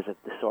to because of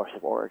the source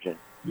of origin.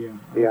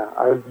 Yeah,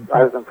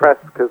 I was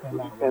impressed because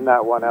in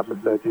that one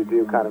episode you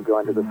do kind of go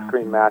into the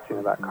screen matching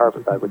of that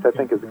carpet bag, which I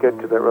think is good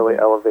because it really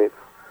elevates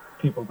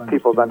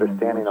people's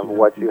understanding of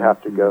what you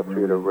have to go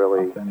through to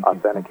really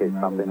authenticate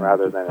something,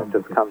 rather than it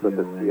just comes with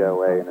a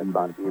COA and it's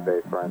on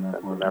eBay, for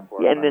instance. And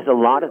therefore, and there's a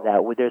lot of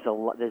that.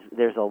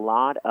 There's a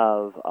lot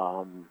of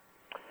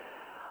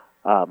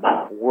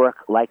work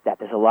like that.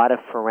 There's a lot of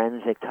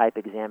forensic type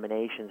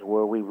examinations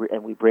where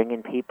we bring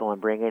in people and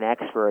bring in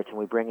experts, and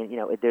we bring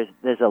in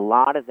there's a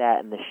lot of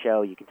that in the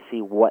show. You can see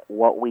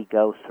what we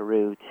go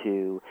through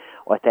to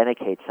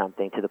authenticate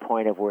something, to the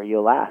point of where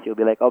you'll laugh. You'll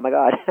be like, oh my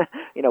God,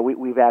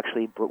 we've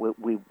actually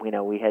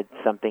we had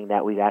something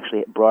that we've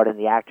actually brought in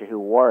the actor who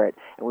wore it,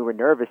 and we were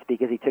nervous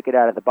because he took it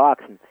out of the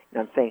box, and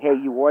I'm saying, hey,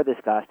 you wore this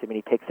costume, and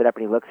he picks it up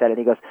and he looks at it and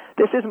he goes,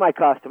 this is my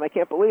costume, I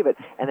can't believe it.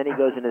 And then he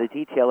goes into the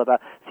detail about,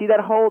 see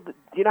that hole, do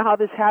you know how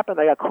this happened?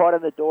 I got caught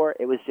in the door.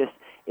 It was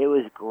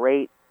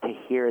great to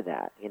hear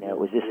that, it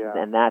was just,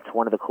 and that's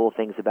one of the cool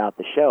things about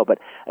the show. But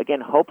again,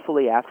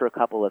 hopefully after a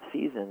couple of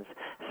seasons,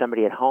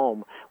 somebody at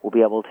home will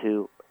be able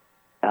to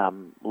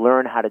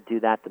learn how to do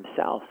that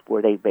themselves,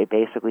 where they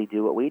basically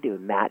do what we do,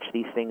 match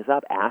these things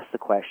up, ask the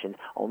questions,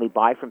 only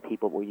buy from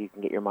people where you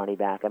can get your money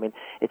back. I mean,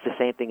 it's the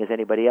same thing as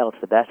anybody else.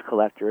 The best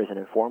collector is an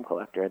informed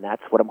collector, and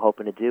that's what I'm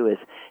hoping to do, is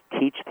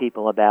teach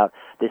people about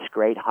this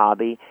great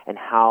hobby and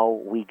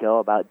how we go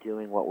about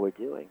doing what we're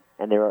doing.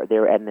 And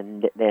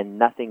then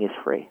nothing is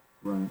free.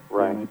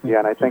 Right. Yeah,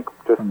 and I think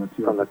just from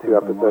the two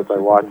episodes I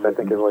watched, I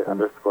think it really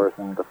underscores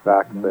the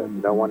fact that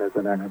no one is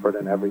an expert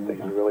in everything.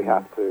 You really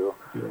have to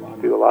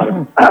do a lot of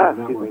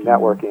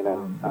networking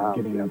and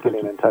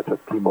getting in touch with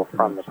people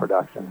from the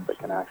productions that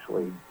can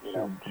actually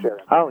share.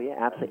 Oh yeah,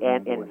 absolutely.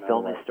 And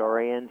film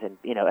historians, and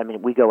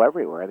we go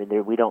everywhere. I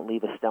mean, we don't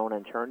leave a stone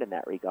unturned in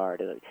that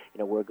regard.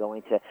 We're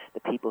going to the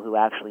people who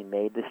actually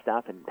made this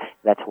stuff, and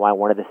that's why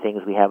one of the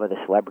things we have are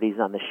the celebrities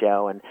on the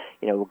show, and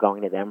we're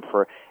going to them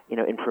for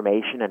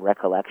information and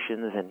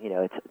recollections, and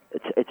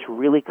it's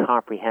really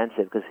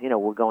comprehensive, because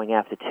we're going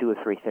after 2 or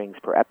 3 things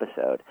per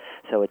episode,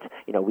 so it's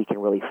we can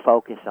really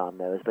focus on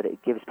those, but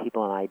it gives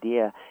people an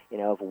idea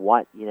of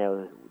what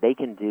they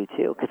can do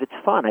too, because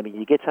it's fun. I mean,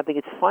 you get something,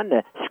 it's fun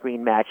to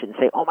screen match it and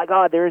say, oh my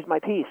God, there's my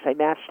piece, I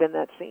matched in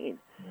that scene.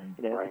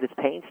 Because it's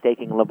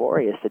painstaking and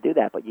laborious to do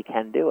that, but you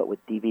can do it with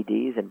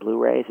DVDs and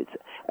Blu-rays. It's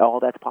all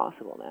that's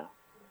possible now.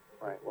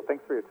 Right. Well,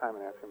 thanks for your time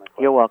and answering my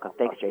question. You're welcome.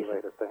 Thanks, Jason.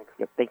 Later. Thanks.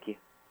 Yep. Thank you.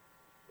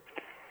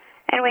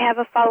 And we have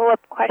a follow-up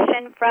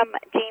question from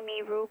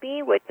Jamie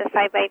Ruby with the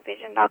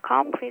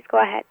SciByVision.com. Please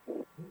go ahead.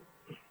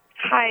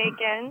 Hi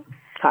again.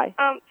 Hi.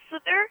 So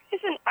there is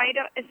an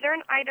item. Is there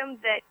an item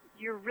that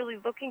you're really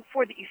looking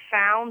for that you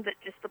found that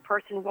just the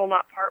person will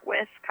not part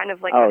with, kind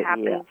of like what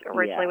happened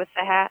originally with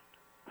the hat?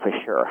 For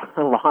sure.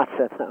 Lots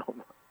of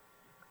them.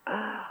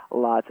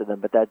 Lots of them,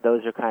 but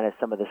those are kind of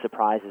some of the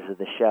surprises of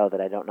the show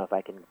that I don't know if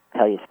I can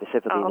tell you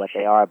specifically what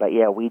they are. But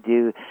yeah,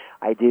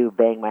 I do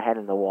bang my head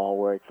in the wall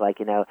where it's like,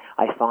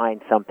 I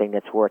find something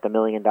that's worth $1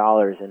 million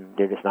and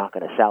they're just not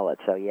going to sell it.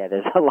 So yeah,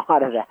 there's a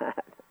lot of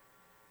that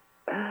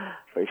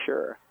for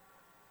sure.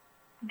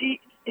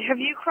 Have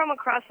you come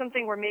across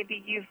something where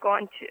maybe you've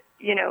gone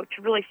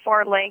to really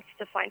far lengths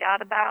to find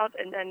out about,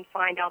 and then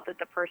find out that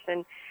the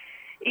person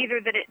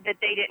either that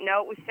they didn't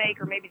know it was fake,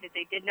 or maybe that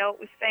they did know it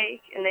was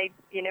fake, and they,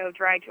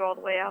 dragged you all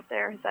the way out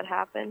there? Has that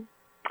happened?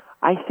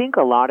 I think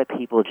a lot of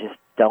people just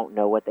don't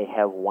know what they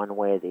have one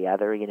way or the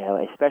other,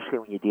 especially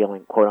when you're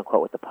dealing, quote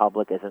unquote, with the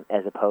public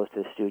as opposed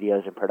to the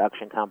studios and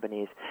production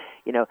companies.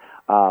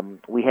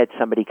 We had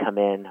somebody come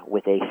in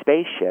with a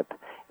spaceship,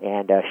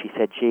 and she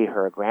said, gee,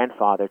 her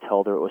grandfather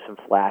told her it was from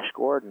Flash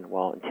Gordon.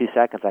 Well, in 2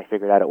 seconds, I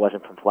figured out it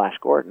wasn't from Flash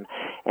Gordon.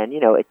 And,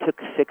 it took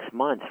 6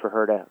 months for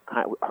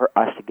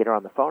us to get her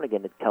on the phone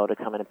again to tell her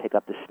to come in and pick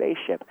up the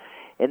spaceship.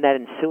 In that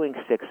ensuing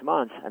 6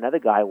 months, another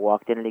guy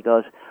walked in and he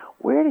goes,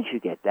 where did you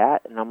get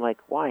that? And I'm like,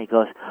 why? He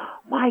goes,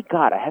 my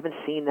God, I haven't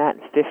seen that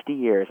in 50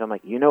 years. I'm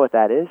like, you know what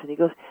that is? And he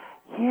goes,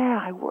 yeah,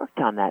 I worked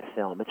on that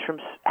film. It's from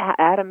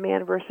Atom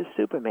Man versus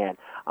Superman.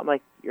 I'm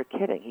like, you're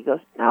kidding. He goes,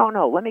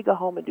 no, let me go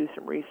home and do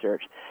some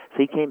research. So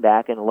he came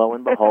back, and lo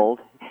and behold,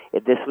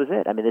 this was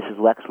it. I mean, this is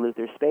Lex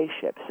Luthor's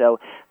spaceship. So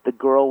the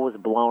girl was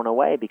blown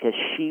away because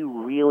she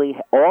really,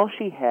 all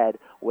she had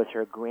was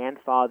her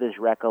grandfather's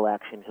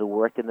recollection, who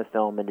worked in the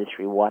film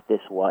industry, what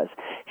this was.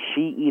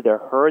 She either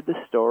heard the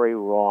story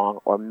wrong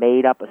or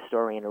made up a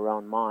story in her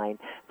own mind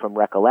from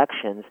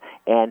recollections.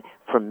 And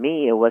for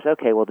me, it was,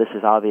 okay, well, this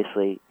is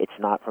obviously, it's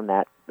not from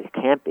that. It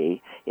can't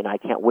be. I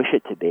can't wish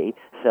it to be.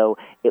 So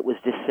it was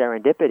just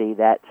serendipity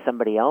that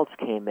somebody else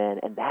came in,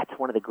 and that's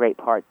one of the great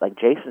parts. Like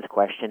Jason's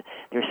question,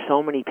 there's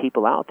so many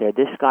people out there.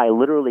 This guy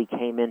literally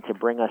came in to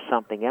bring us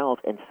something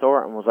else and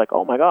saw it and was like,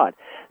 oh, my God.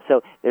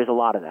 So there's a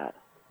lot of that.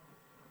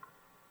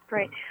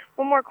 Great.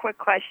 One more quick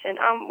question.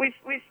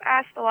 We've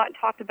asked a lot and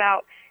talked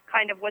about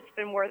kind of what's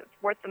been worth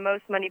the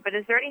most money, but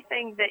is there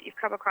anything that you've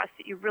come across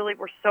that you really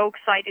were so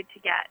excited to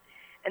get,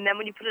 and then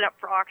when you put it up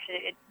for auction,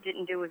 it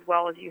didn't do as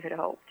well as you had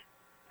hoped?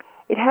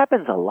 It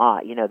happens a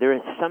lot. There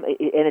is some, and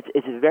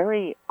it's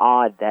very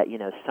odd that,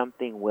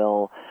 something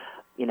will,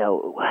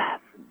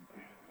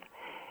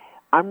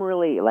 I'm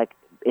really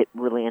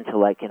really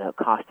into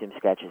costume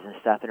sketches and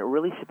stuff, and it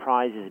really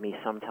surprises me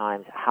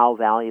sometimes how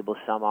valuable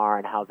some are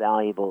and how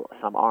valuable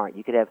some aren't.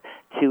 You could have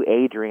two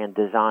Adrian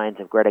designs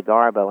of Greta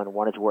Garbo, and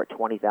one is worth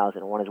 $20,000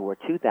 and one is worth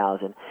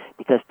 $2,000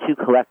 because two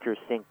collectors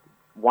think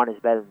one is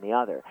better than the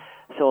other.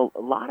 So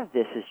a lot of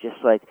this is just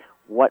like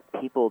what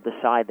people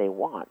decide they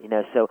want,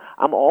 So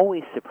I'm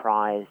always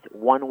surprised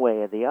one way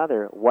or the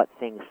other what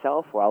things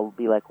sell for. I'll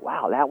be like,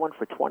 wow, that one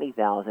for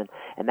 $20,000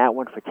 and that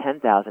one for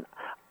 $10,000.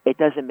 It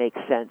doesn't make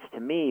sense to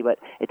me, but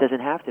it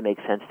doesn't have to make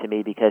sense to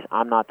me because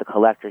I'm not the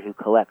collector who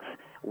collects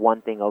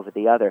one thing over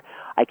the other.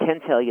 I can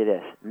tell you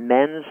this,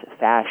 men's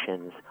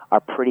fashions are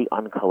pretty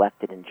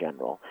uncollected in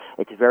general.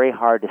 It's very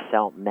hard to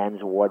sell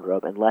men's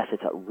wardrobe unless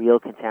it's a real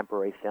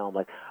contemporary film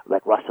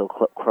like Russell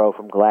Crowe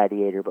from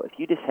Gladiator. But if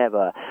you just have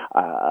a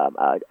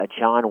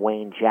John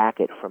Wayne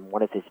jacket from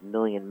one of his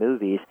million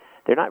movies,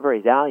 they're not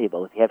very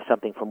valuable. If you have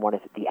something from one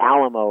of the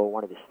Alamo or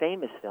one of his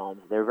famous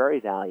films, they're very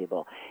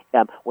valuable.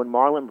 When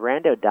Marlon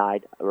Brando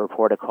died, a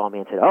reporter called me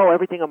and said, oh,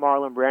 everything on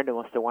Marlon Brando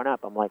must have went up.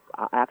 I'm like,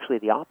 actually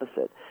the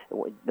opposite.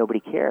 Nobody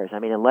cares. I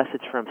mean, unless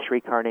it's from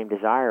Streetcar Named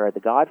Desire or The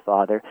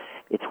Godfather,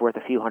 it's worth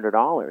a few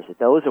 $100s.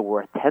 Those are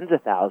worth tens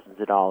of thousands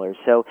of dollars.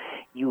 So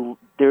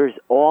there's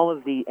all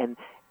of the...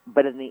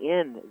 But in the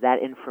end,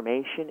 that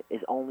information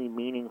is only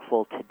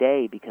meaningful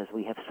today because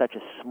we have such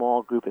a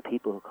small group of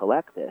people who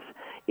collect this.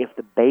 If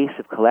the base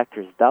of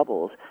collectors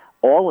doubles,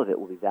 all of it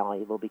will be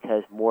valuable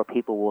because more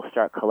people will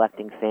start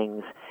collecting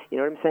things. You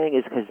know what I'm saying?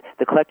 Is because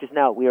the collectors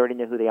now, we already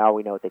know who they are,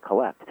 we know what they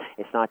collect.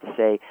 It's not to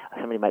say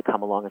somebody might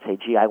come along and say,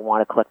 gee, I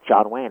want to collect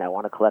John Wayne, I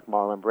want to collect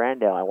Marlon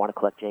Brando, I want to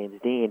collect James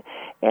Dean.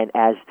 And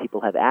as people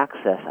have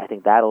access, I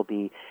think that'll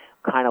be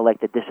kind of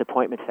like the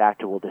disappointment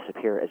factor will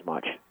disappear as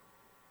much.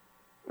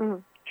 Mm-hmm.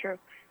 True.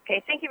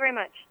 Okay, thank you very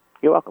much.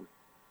 You're welcome.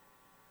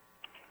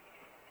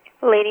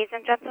 Ladies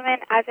and gentlemen,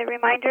 as a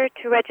reminder,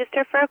 to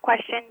register for a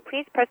question,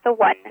 please press the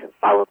 1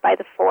 followed by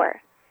the 4.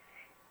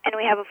 And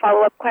we have a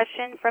follow-up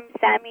question from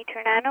Sammy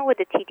Ternano with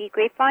the TD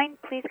Grapevine.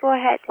 Please go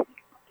ahead.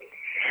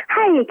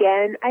 Hi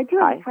again. I do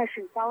have Hi. a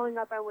question following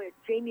up on what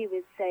Jamie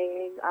was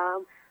saying.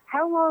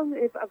 How long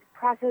of a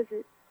process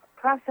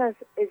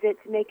is it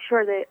to make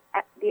sure that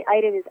the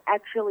item is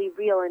actually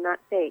real and not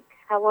fake?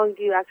 How long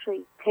do you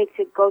actually take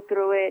to go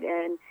through it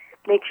and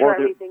make sure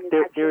everything is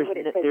actually what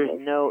it says?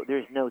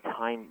 There's no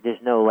time. There's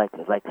no like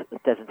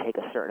it doesn't take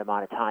a certain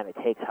amount of time. It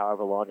takes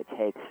however long it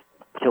takes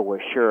till we're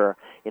sure.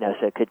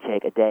 So it could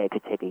take a day. It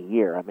could take a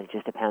year. I mean, it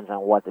just depends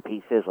on what the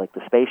piece is. Like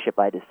the spaceship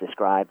I just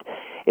described,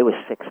 it was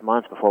 6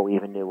 months before we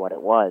even knew what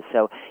it was.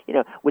 So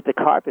with the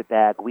carpet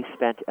bag, we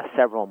spent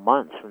several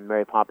months from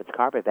Mary Poppins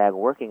carpet bag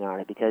working on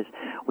it because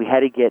we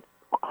had to get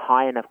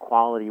high enough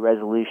quality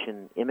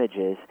resolution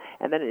images,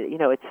 and then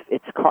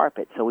it's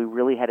carpet, so we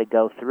really had to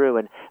go through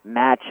and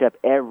match up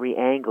every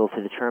angle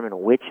to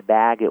determine which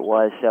bag it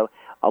was. So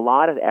a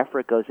lot of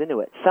effort goes into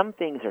it. Some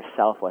things are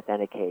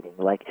self-authenticating,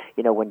 like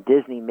when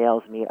Disney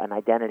mails me an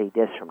identity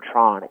disc from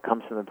Tron, it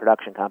comes from the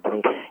production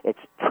company. It's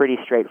pretty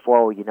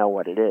straightforward. You know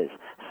what it is.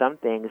 Some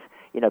things,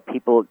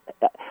 people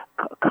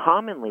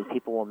commonly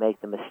people will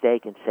make the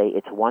mistake and say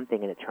it's one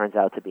thing and it turns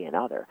out to be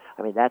another.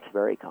 I mean, that's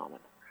very common.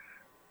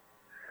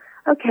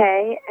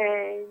 Okay,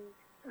 and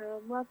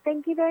well,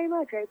 thank you very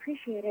much. I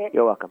appreciate it.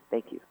 You're welcome.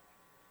 Thank you.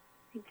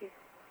 Thank you.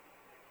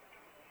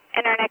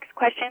 And our next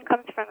question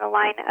comes from the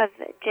line of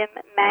Jim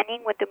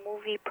Manning with the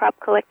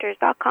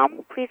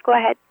MoviePropCollectors.com. Please go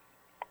ahead.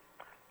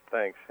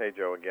 Thanks. Hey,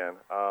 Joe, again.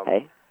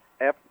 Hey.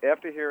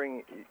 After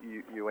hearing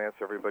you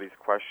answer everybody's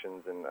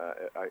questions, and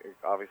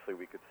obviously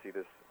we could see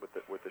this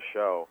with the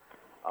show,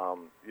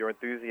 your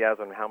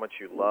enthusiasm and how much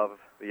you love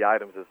the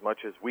items as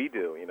much as we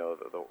do,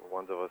 the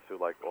ones of us who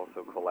like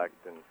also collect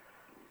and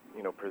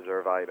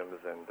preserve items,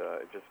 and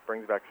it just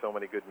brings back so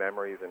many good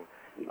memories. And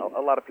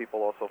a lot of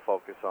people also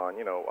focus on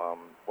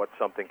what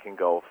something can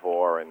go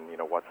for, and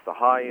what's the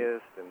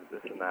highest and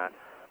this and that.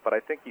 But I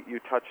think you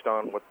touched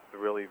on what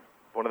really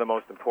one of the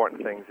most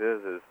important things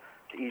is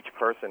to each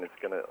person it's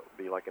going to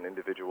be like an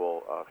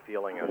individual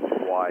feeling as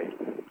to why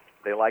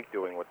they like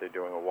doing what they're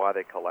doing or why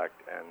they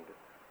collect. And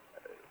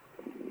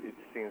it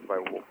seems by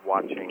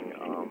watching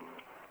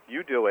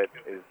you do it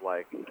is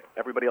like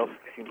everybody else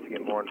seems to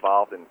get more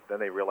involved, and then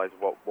they realize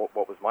what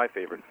was my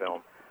favorite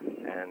film.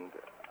 And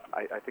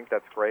I think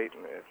that's great,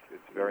 and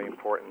it's very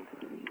important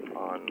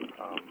on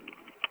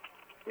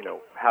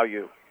how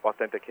you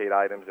authenticate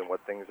items and what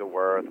things are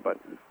worth. But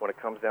when it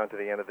comes down to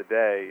the end of the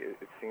day,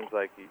 it seems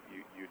like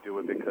you do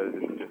it because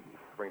it just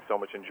brings so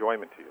much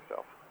enjoyment to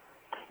yourself.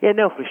 Yeah,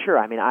 no, for sure.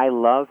 I mean, I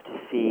love to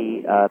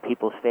see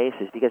people's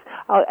faces because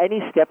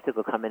any skeptic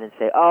will come in and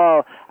say,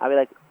 I'll be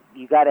like,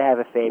 you got to have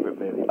a favorite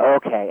movie.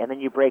 Okay, and then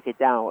you break it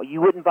down.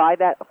 You wouldn't buy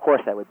that? Of course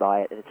I would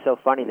buy it. And it's so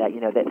funny that,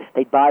 that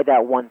they'd buy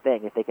that one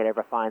thing if they could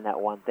ever find that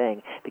one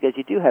thing, because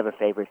you do have a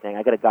favorite thing.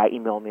 I got a guy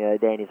email me the other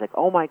day, and he's like,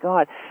 oh, my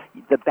God,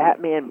 the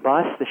Batman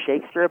bust, the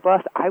Shakespeare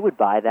bust, I would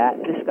buy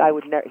that. This guy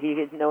he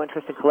has no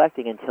interest in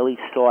collecting until he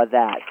saw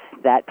that.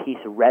 That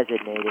piece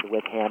resonated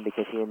with him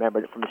because he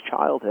remembered it from his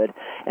childhood.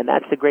 And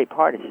that's the great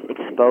part, is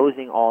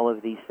exposing all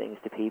of these things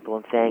to people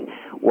and saying,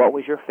 what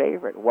was your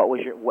favorite?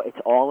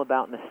 It's all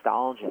about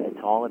nostalgia.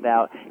 It's all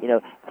about,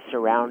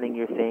 surrounding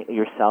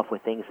yourself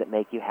with things that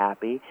make you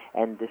happy,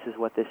 and this is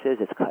what this is.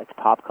 It's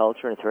pop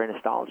culture, and it's very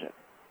nostalgic.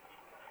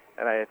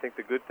 And I think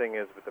the good thing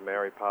is with the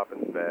Mary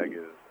Poppins bag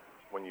is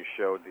when you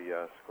showed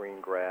the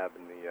screen grab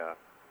and the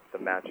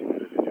matching to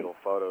the digital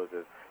photos,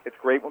 it's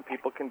great when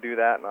people can do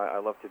that, and I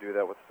love to do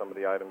that with some of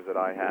the items that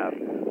I have.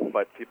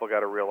 But people got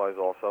to realize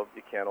also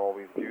you can't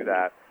always do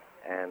that,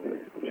 and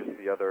just on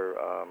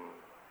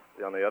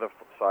the other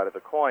side of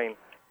the coin,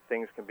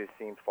 things can be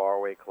seen far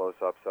away,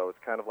 close up. So it's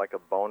kind of like a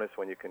bonus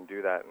when you can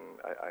do that, and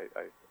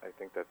I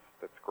think that's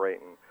great.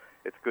 And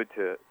it's good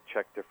to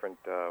check different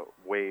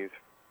ways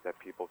that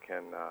people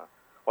can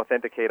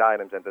authenticate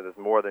items, and that there's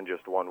more than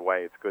just one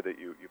way. It's good that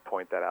you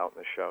point that out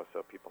in the show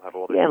so people have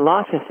all the and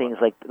lots of things.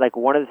 Like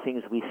one of the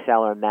things we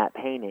sell are matte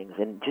paintings,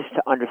 and just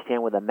to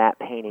understand what a matte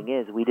painting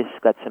is, we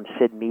just got some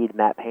Sid Mead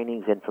matte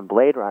paintings in from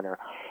Blade Runner.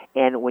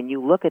 And when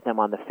you look at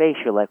them on the face,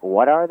 you're like,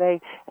 what are they?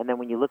 And then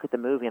when you look at the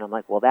movie, and I'm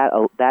like, well, that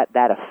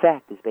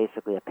effect is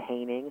basically a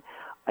painting,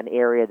 an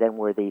area then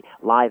where the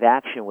live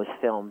action was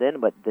filmed in,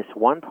 but this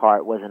one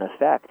part was an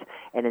effect.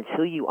 And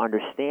until you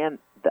understand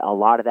that a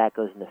lot of that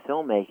goes into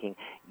filmmaking,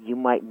 you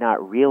might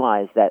not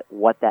realize that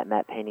what that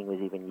matte painting was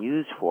even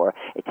used for.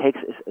 It takes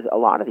a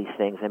lot of these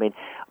things. I mean,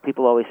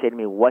 people always say to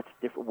me, what's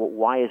different?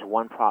 Why is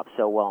one prop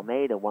so well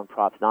made and one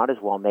prop's not as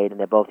well made, and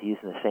they're both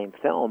used in the same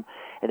film?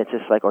 And it's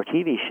just like our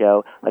TV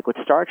show, like with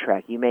Star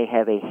Trek, you may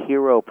have a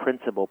hero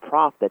principal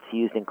prop that's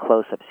used in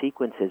close-up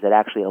sequences that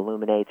actually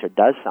illuminates or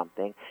does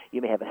something.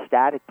 You may have a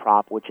static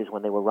prop, which is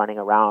when they were running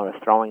around or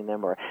throwing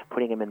them or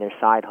putting them in their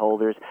side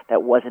holders,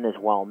 that wasn't as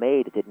well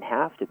made. It didn't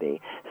have to be.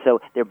 So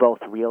they're both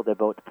real, they're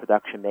both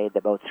production made,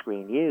 they're both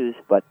screen used,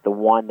 but the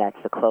one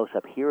that's the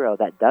close-up hero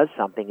that does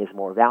something is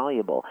more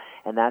valuable.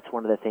 And that's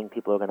one of the things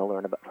people are going to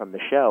learn about from the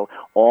show,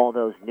 all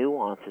those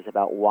nuances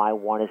about why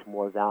one is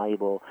more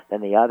valuable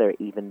than the other,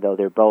 even though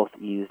they're both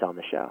used on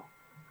the show.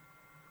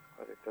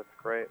 I think that's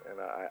great, and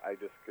I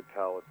just could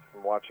tell it's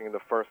from watching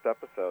the first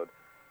episode.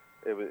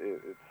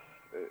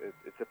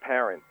 It's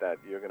apparent that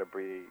you're going to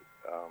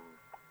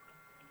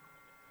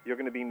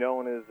be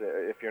known as,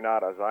 if you're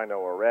not, as I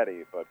know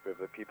already, but for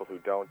the people who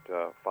don't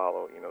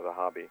follow, the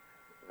hobby,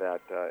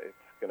 that it's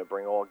going to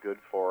bring all good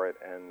for it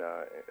and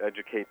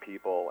educate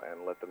people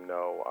and let them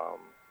know,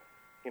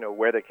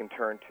 where they can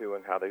turn to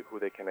and who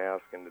they can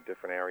ask and the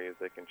different areas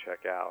they can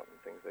check out and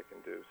things they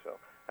can do. So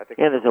I think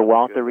there's a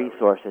wealth of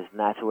resources, and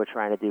that's what we're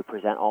trying to do: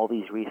 present all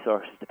these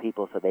resources to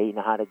people so they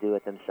know how to do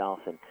it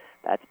themselves, and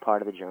that's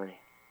part of the journey.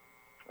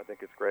 I think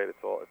it's great.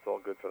 It's all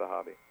good for the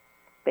hobby.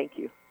 Thank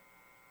you.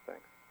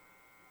 Thanks.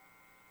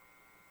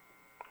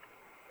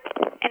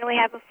 And And we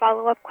have a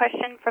follow-up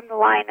question from the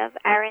line of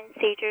Aaron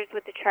Sagers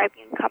with the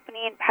Tribune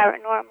Company and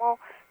Paranormal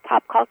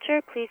Pop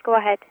Culture. Please go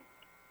ahead.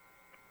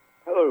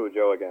 Hello,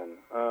 Joe again.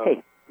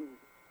 Hey.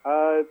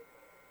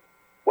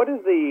 What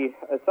is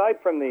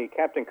aside from the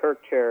Captain Kirk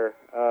chair,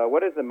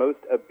 what is the most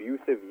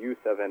abusive use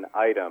of an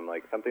item?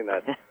 Like something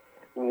that's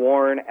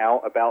worn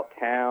out about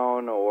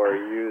town or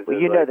used well,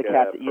 as you know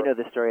like you know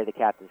the story of the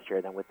captain's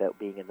chair, then, with that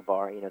being in the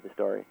bar. You know the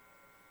story.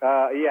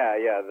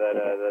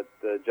 That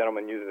the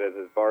gentleman used it as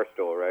his bar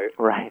stool, right?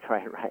 Right.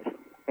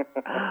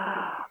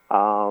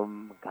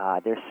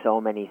 God, there's so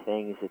many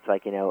things. It's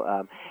like,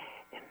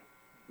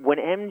 when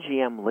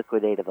MGM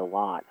liquidated a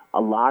lot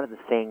of the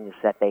things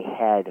that they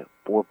had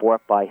were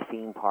bought by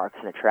theme parks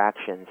and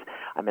attractions.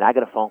 I mean, I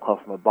got a phone call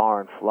from a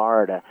bar in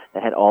Florida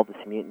that had all this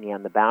Mutiny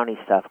on the Bounty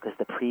stuff because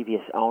the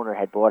previous owner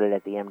had bought it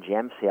at the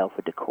MGM sale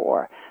for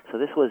decor. So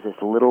this was this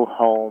little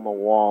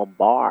hole-in-the-wall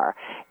bar,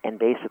 and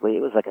basically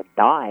it was like a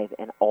dive,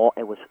 and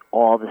it was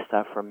all the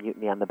stuff from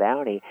Mutiny on the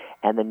Bounty.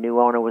 And the new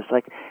owner was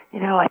like,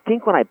 I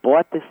think when I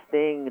bought this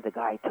thing, the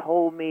guy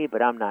told me,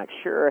 but I'm not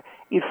sure.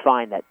 You'd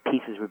find that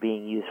pieces were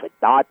being used for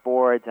dot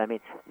boards. I mean,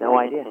 no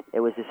idea.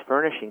 It was this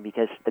furnishing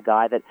because the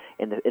guy that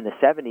in the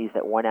 70s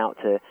that went out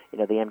to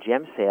the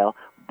MGM sale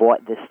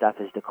bought this stuff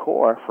as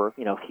decor for a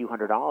few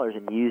 $100s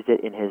and used it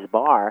in his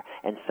bar,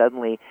 and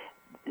suddenly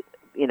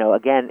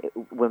again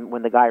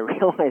when the guy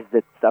realized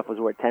that stuff was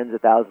worth tens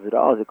of thousands of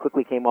dollars, it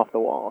quickly came off the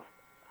walls.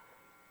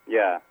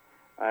 Yeah,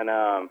 and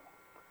I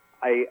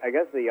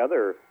guess the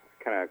other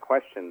kind of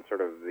question,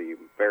 sort of the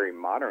very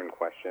modern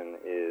question,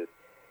 is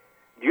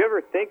do you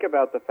ever think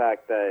about the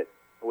fact that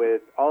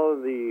with all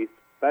of the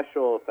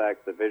special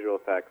effects, the visual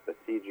effects, the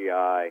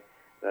CGI,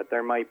 that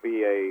there might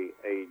be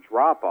a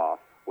drop-off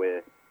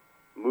with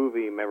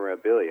movie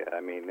memorabilia?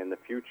 I mean, in the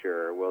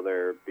future, will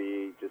there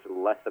be just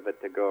less of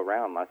it to go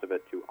around, less of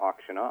it to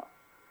auction off?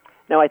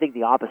 No, I think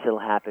the opposite will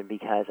happen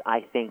because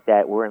I think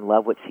that we're in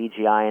love with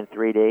CGI in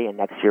 3D, and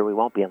next year we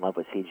won't be in love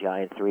with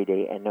CGI in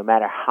 3D. And no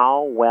matter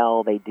how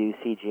well they do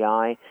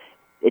CGI,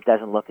 it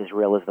doesn't look as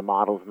real as the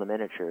models and the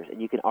miniatures.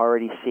 And you can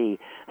already see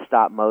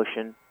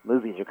stop-motion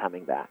movies are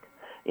coming back.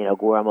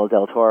 Guillermo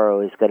del Toro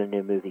has got a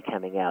new movie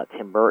coming out.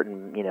 Tim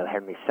Burton,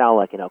 Henry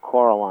Selick,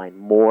 Coraline.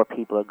 More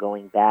people are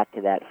going back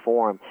to that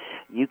form.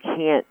 You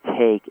can't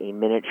take a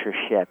miniature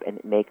ship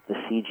and make the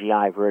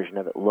CGI version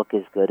of it look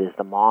as good as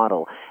the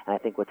model. And I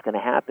think what's going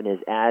to happen is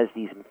as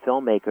these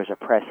filmmakers are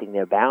pressing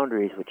their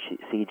boundaries with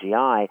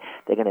CGI,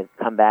 they're going to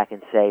come back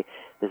and say,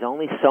 there's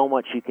only so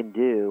much you can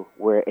do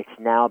where it's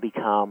now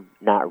become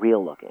not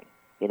real looking.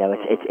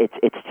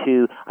 It's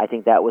too. I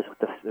think that was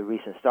the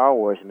recent Star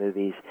Wars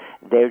movies.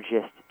 They're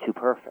just too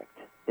perfect.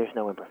 There's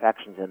no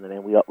imperfections in them,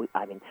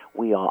 and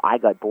I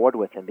got bored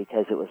with them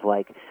because it was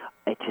like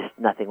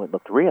nothing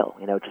looked real.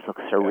 It just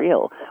looked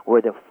surreal.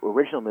 Where the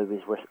original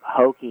movies were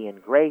hokey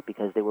and great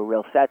because they were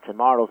real sets and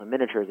models and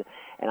miniatures.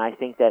 And I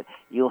think that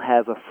you'll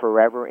have a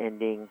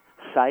forever-ending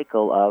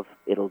cycle of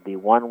it'll be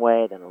one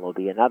way, then it'll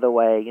be another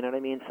way. You know what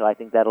I mean? So I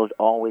think that'll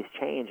always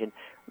change. And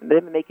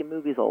they've been making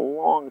movies a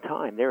long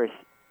time. There is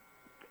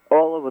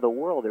all over the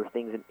world. There are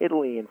things in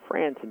Italy and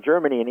France and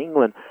Germany and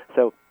England.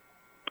 So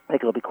I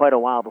think it'll be quite a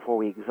while before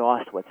we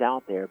exhaust what's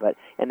out there.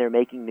 And they're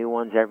making new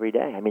ones every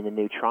day. I mean, the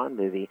new Tron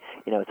movie,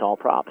 it's all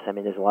props. I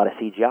mean, there's a lot of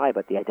CGI,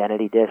 but the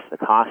identity discs, the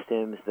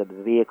costumes, the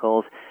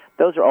vehicles,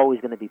 those are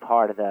always going to be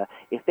part of the.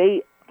 If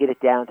they get it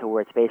down to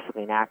where it's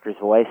basically an actor's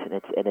voice and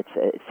it's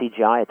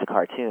CGI, it's a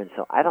cartoon.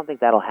 So I don't think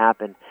that'll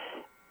happen.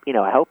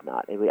 I hope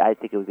not. I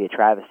think it would be a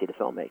travesty to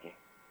filmmaking.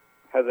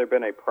 Has there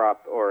been a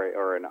prop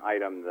or an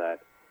item that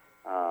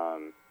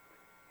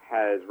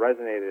has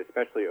resonated,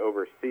 especially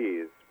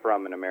overseas,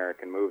 from an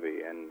American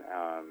movie, and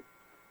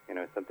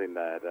something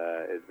that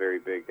is very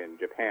big in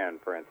Japan,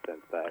 for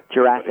instance? That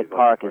Jurassic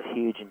Park is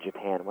huge in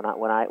Japan. When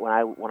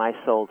I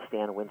sold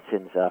Stan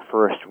Winston's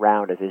first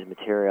round of his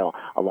material,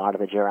 a lot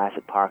of the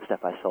Jurassic Park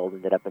stuff I sold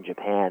ended up in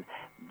Japan.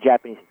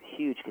 Japanese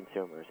huge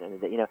consumers,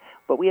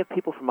 but we have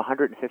people from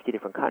 150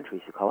 different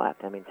countries who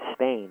collect. I mean,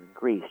 Spain,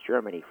 Greece,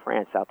 Germany,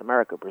 France, South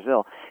America,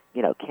 Brazil,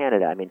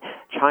 Canada. I mean,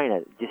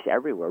 China, just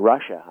everywhere.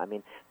 Russia. I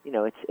mean,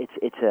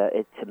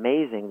 it's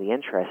amazing the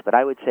interest. But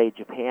I would say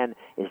Japan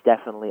is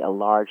definitely a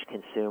large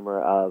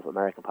consumer of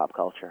American pop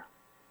culture.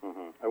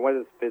 Mm-hmm. And what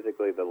is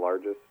physically the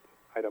largest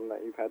item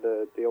that you've had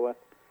to deal with?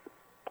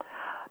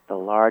 The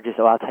largest,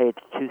 I'll tell you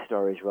two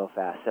stories real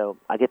fast. So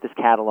I get this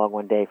catalog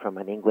one day from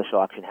an English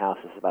auction house.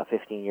 This is about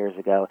 15 years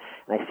ago,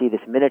 and I see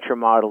this miniature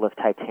model of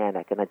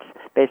Titanic, and it's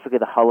basically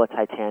the hull of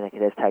Titanic.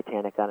 It has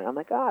Titanic on it. I'm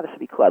like, this would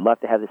be cool. I'd love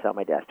to have this on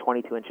my desk,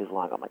 22 inches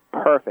long. I'm like,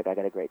 perfect. I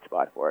got a great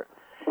spot for it.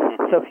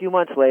 So a few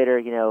months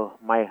later,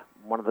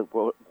 one of the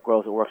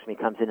girls that works for me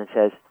comes in and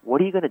says,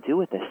 what are you going to do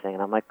with this thing?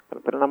 And I'm like,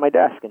 put it on my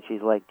desk. And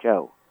she's like,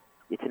 Joe,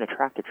 it's in a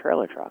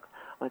tractor-trailer truck.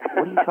 I'm like,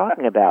 what are you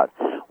talking about?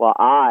 Well,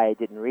 I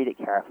didn't read it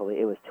carefully.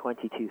 It was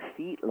 22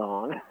 feet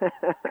long,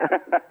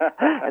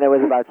 and it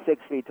was about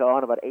 6 feet tall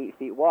and about 8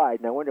 feet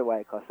wide. No wonder why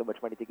it cost so much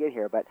money to get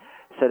here. But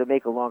so to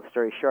make a long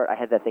story short, I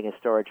had that thing in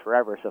storage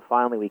forever. So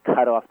finally, we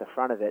cut off the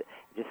front of it,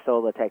 just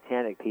sold the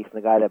Titanic piece,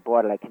 and the guy that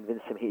bought it, I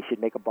convinced him he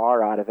should make a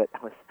bar out of it. I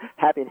was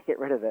happy to get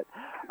rid of it.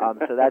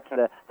 So that's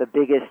the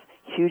biggest,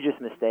 hugest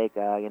mistake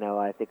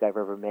I think I've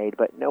ever made.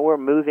 But no, we're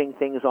moving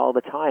things all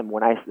the time.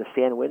 When the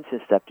Stan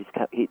Winston stuff just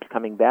keeps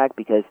coming back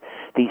because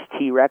these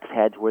T-Rex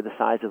heads were the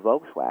size of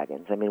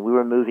Volkswagens. I mean, we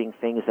were moving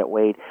things that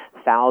weighed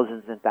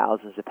thousands and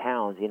thousands of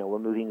pounds. We're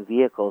moving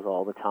vehicles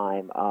all the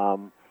time.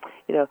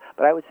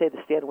 But I would say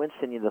the Stan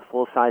Winston, the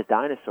full-size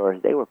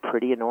dinosaurs, they were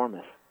pretty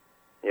enormous.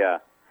 Yeah.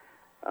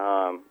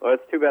 Well,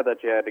 it's too bad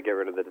that you had to get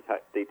rid of the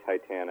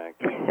Titanic.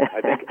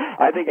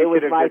 I think it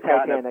was my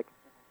Titanic.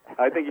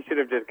 I think you should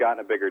have just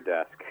gotten a bigger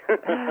desk. But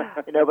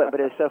it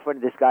was so funny.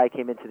 This guy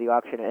came into the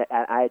auction, and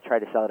I had tried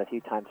to sell it a few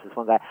times. This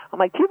one guy, I'm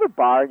like, do you have a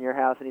bar in your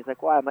house? And he's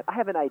like, why? I'm like, I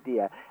have an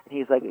idea. And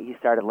he's like, he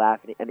started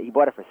laughing, and he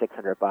bought it for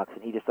 $600,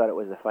 and he just thought it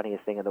was the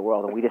funniest thing in the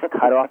world. And we just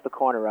cut off the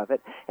corner of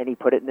it, and he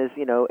put it in his,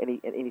 and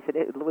he said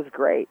it was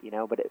great,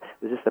 but it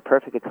was just the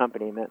perfect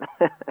accompaniment.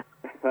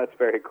 That's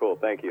very cool.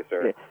 Thank you,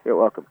 sir. You're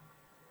welcome.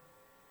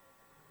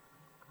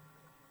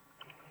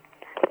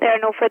 There are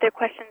no further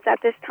questions at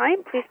this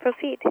time. Please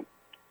proceed.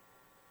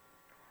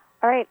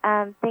 All right.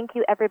 Thank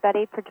you,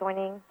 everybody, for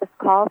joining this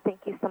call.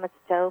 Thank you so much,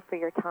 Joe, for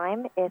your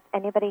time. If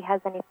anybody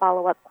has any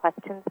follow-up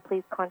questions,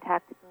 please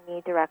contact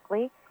me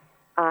directly.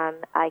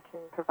 I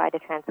can provide a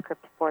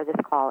transcript for this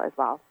call as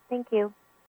well. Thank you.